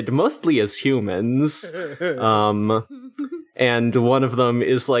reincarnated, mostly as humans. And one of them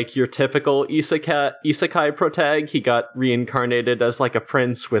is like your typical isekai protag. He got reincarnated as like a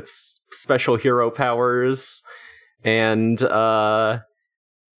prince with special hero powers. And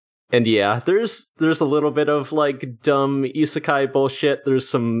yeah, there's a little bit of like dumb isekai bullshit. There's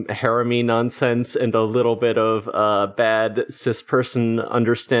some harem-y nonsense and a little bit of bad cis person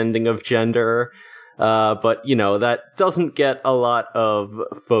understanding of gender. But you know, that doesn't get a lot of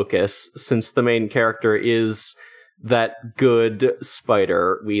focus since the main character is that good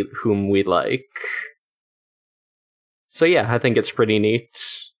spider whom we like. So yeah, I think it's pretty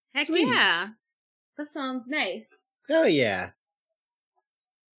neat. Heck Sweet. yeah. That sounds nice. Oh yeah.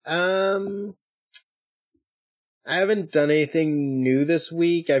 I haven't done anything new this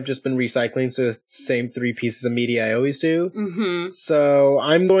week. I've just been recycling the same 3 pieces of media I always do. Mm-hmm. So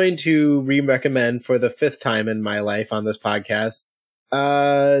I'm going to re-recommend for the 5th time in my life on this podcast,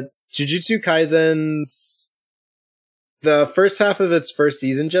 Jujutsu Kaisen's. The first half of its first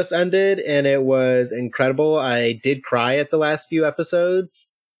season just ended, and it was incredible. I did cry at the last few episodes.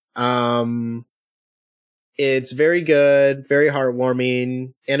 It's very good, very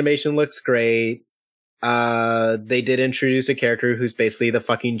heartwarming. Animation looks great. They did introduce a character who's basically the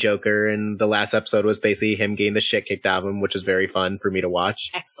fucking Joker, and the last episode was basically him getting the shit kicked out of him, which was very fun for me to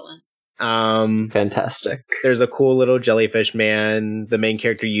watch. Excellent. Fantastic. There's a cool little jellyfish man. The main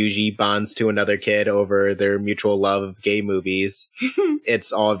character Yuji bonds to another kid over their mutual love of gay movies.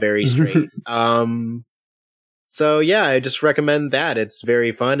 It's all very straight. So yeah, I just recommend that. It's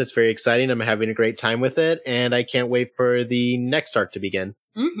very fun. It's very exciting. I'm having a great time with it, and I can't wait for the next arc to begin.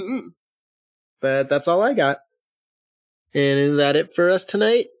 Mm-hmm. But that's all I got. And is that it for us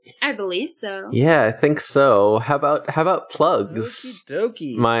tonight? I believe so. Yeah, I think so. How about plugs? Okie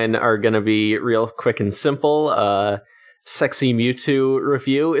dokie. Mine are gonna be real quick and simple. Sexy Mewtwo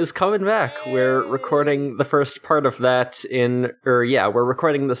review is coming back. We're recording the first part of that we're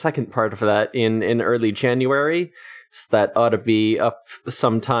recording the second part of that in early January. So that ought to be up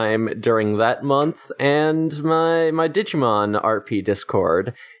sometime during that month. And my Digimon RP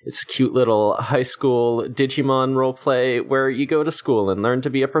Discord. It's a cute little high school Digimon roleplay where you go to school and learn to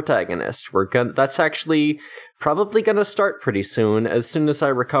be a protagonist. That's actually probably gonna start pretty soon as I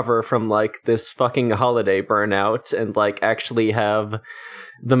recover from like this fucking holiday burnout and like actually have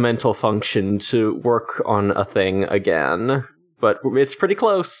the mental function to work on a thing again. But it's pretty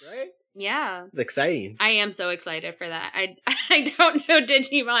close. Right? Yeah. It's exciting. I am so excited for that. I don't know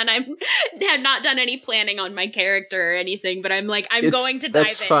Digimon. I have not done any planning on my character or anything, but I'm going to dive in.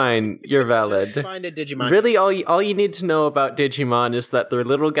 That's fine. You're valid. Just find a Digimon. Really, all you need to know about Digimon is that they're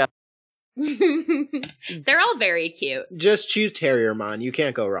little guys. They're all very cute. Just choose Terriermon. You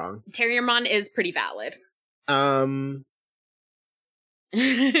can't go wrong. Terriermon is pretty valid.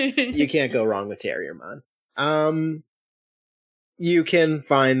 You can't go wrong with Terriermon. You can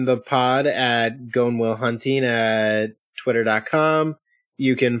find the pod at GoneWillHunting at twitter.com.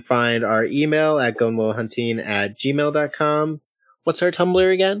 You can find our email at gonewillhunting@gmail.com. What's our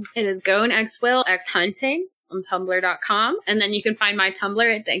Tumblr again? It is GoneXWillXHunting on tumblr.com. And then you can find my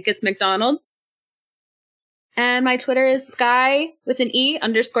Tumblr at Dankus McDonald. And my Twitter is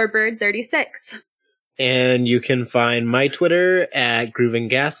sky_bird36. And you can find my Twitter at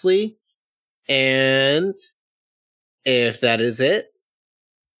GroovinGhastly. And if that is it,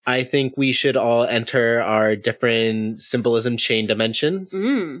 I think we should all enter our different symbolism chain dimensions.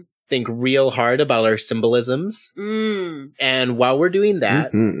 Think real hard about our symbolisms. And while we're doing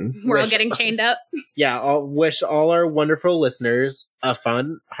that, we're all getting chained up. Yeah, I'll wish all our wonderful listeners a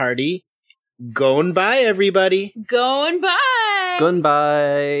fun, hearty, going by, everybody. Going by.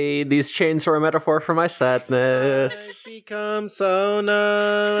 Goodbye. These chains are a metaphor for my sadness. I've become so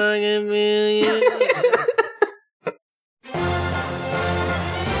numb, I can feel you.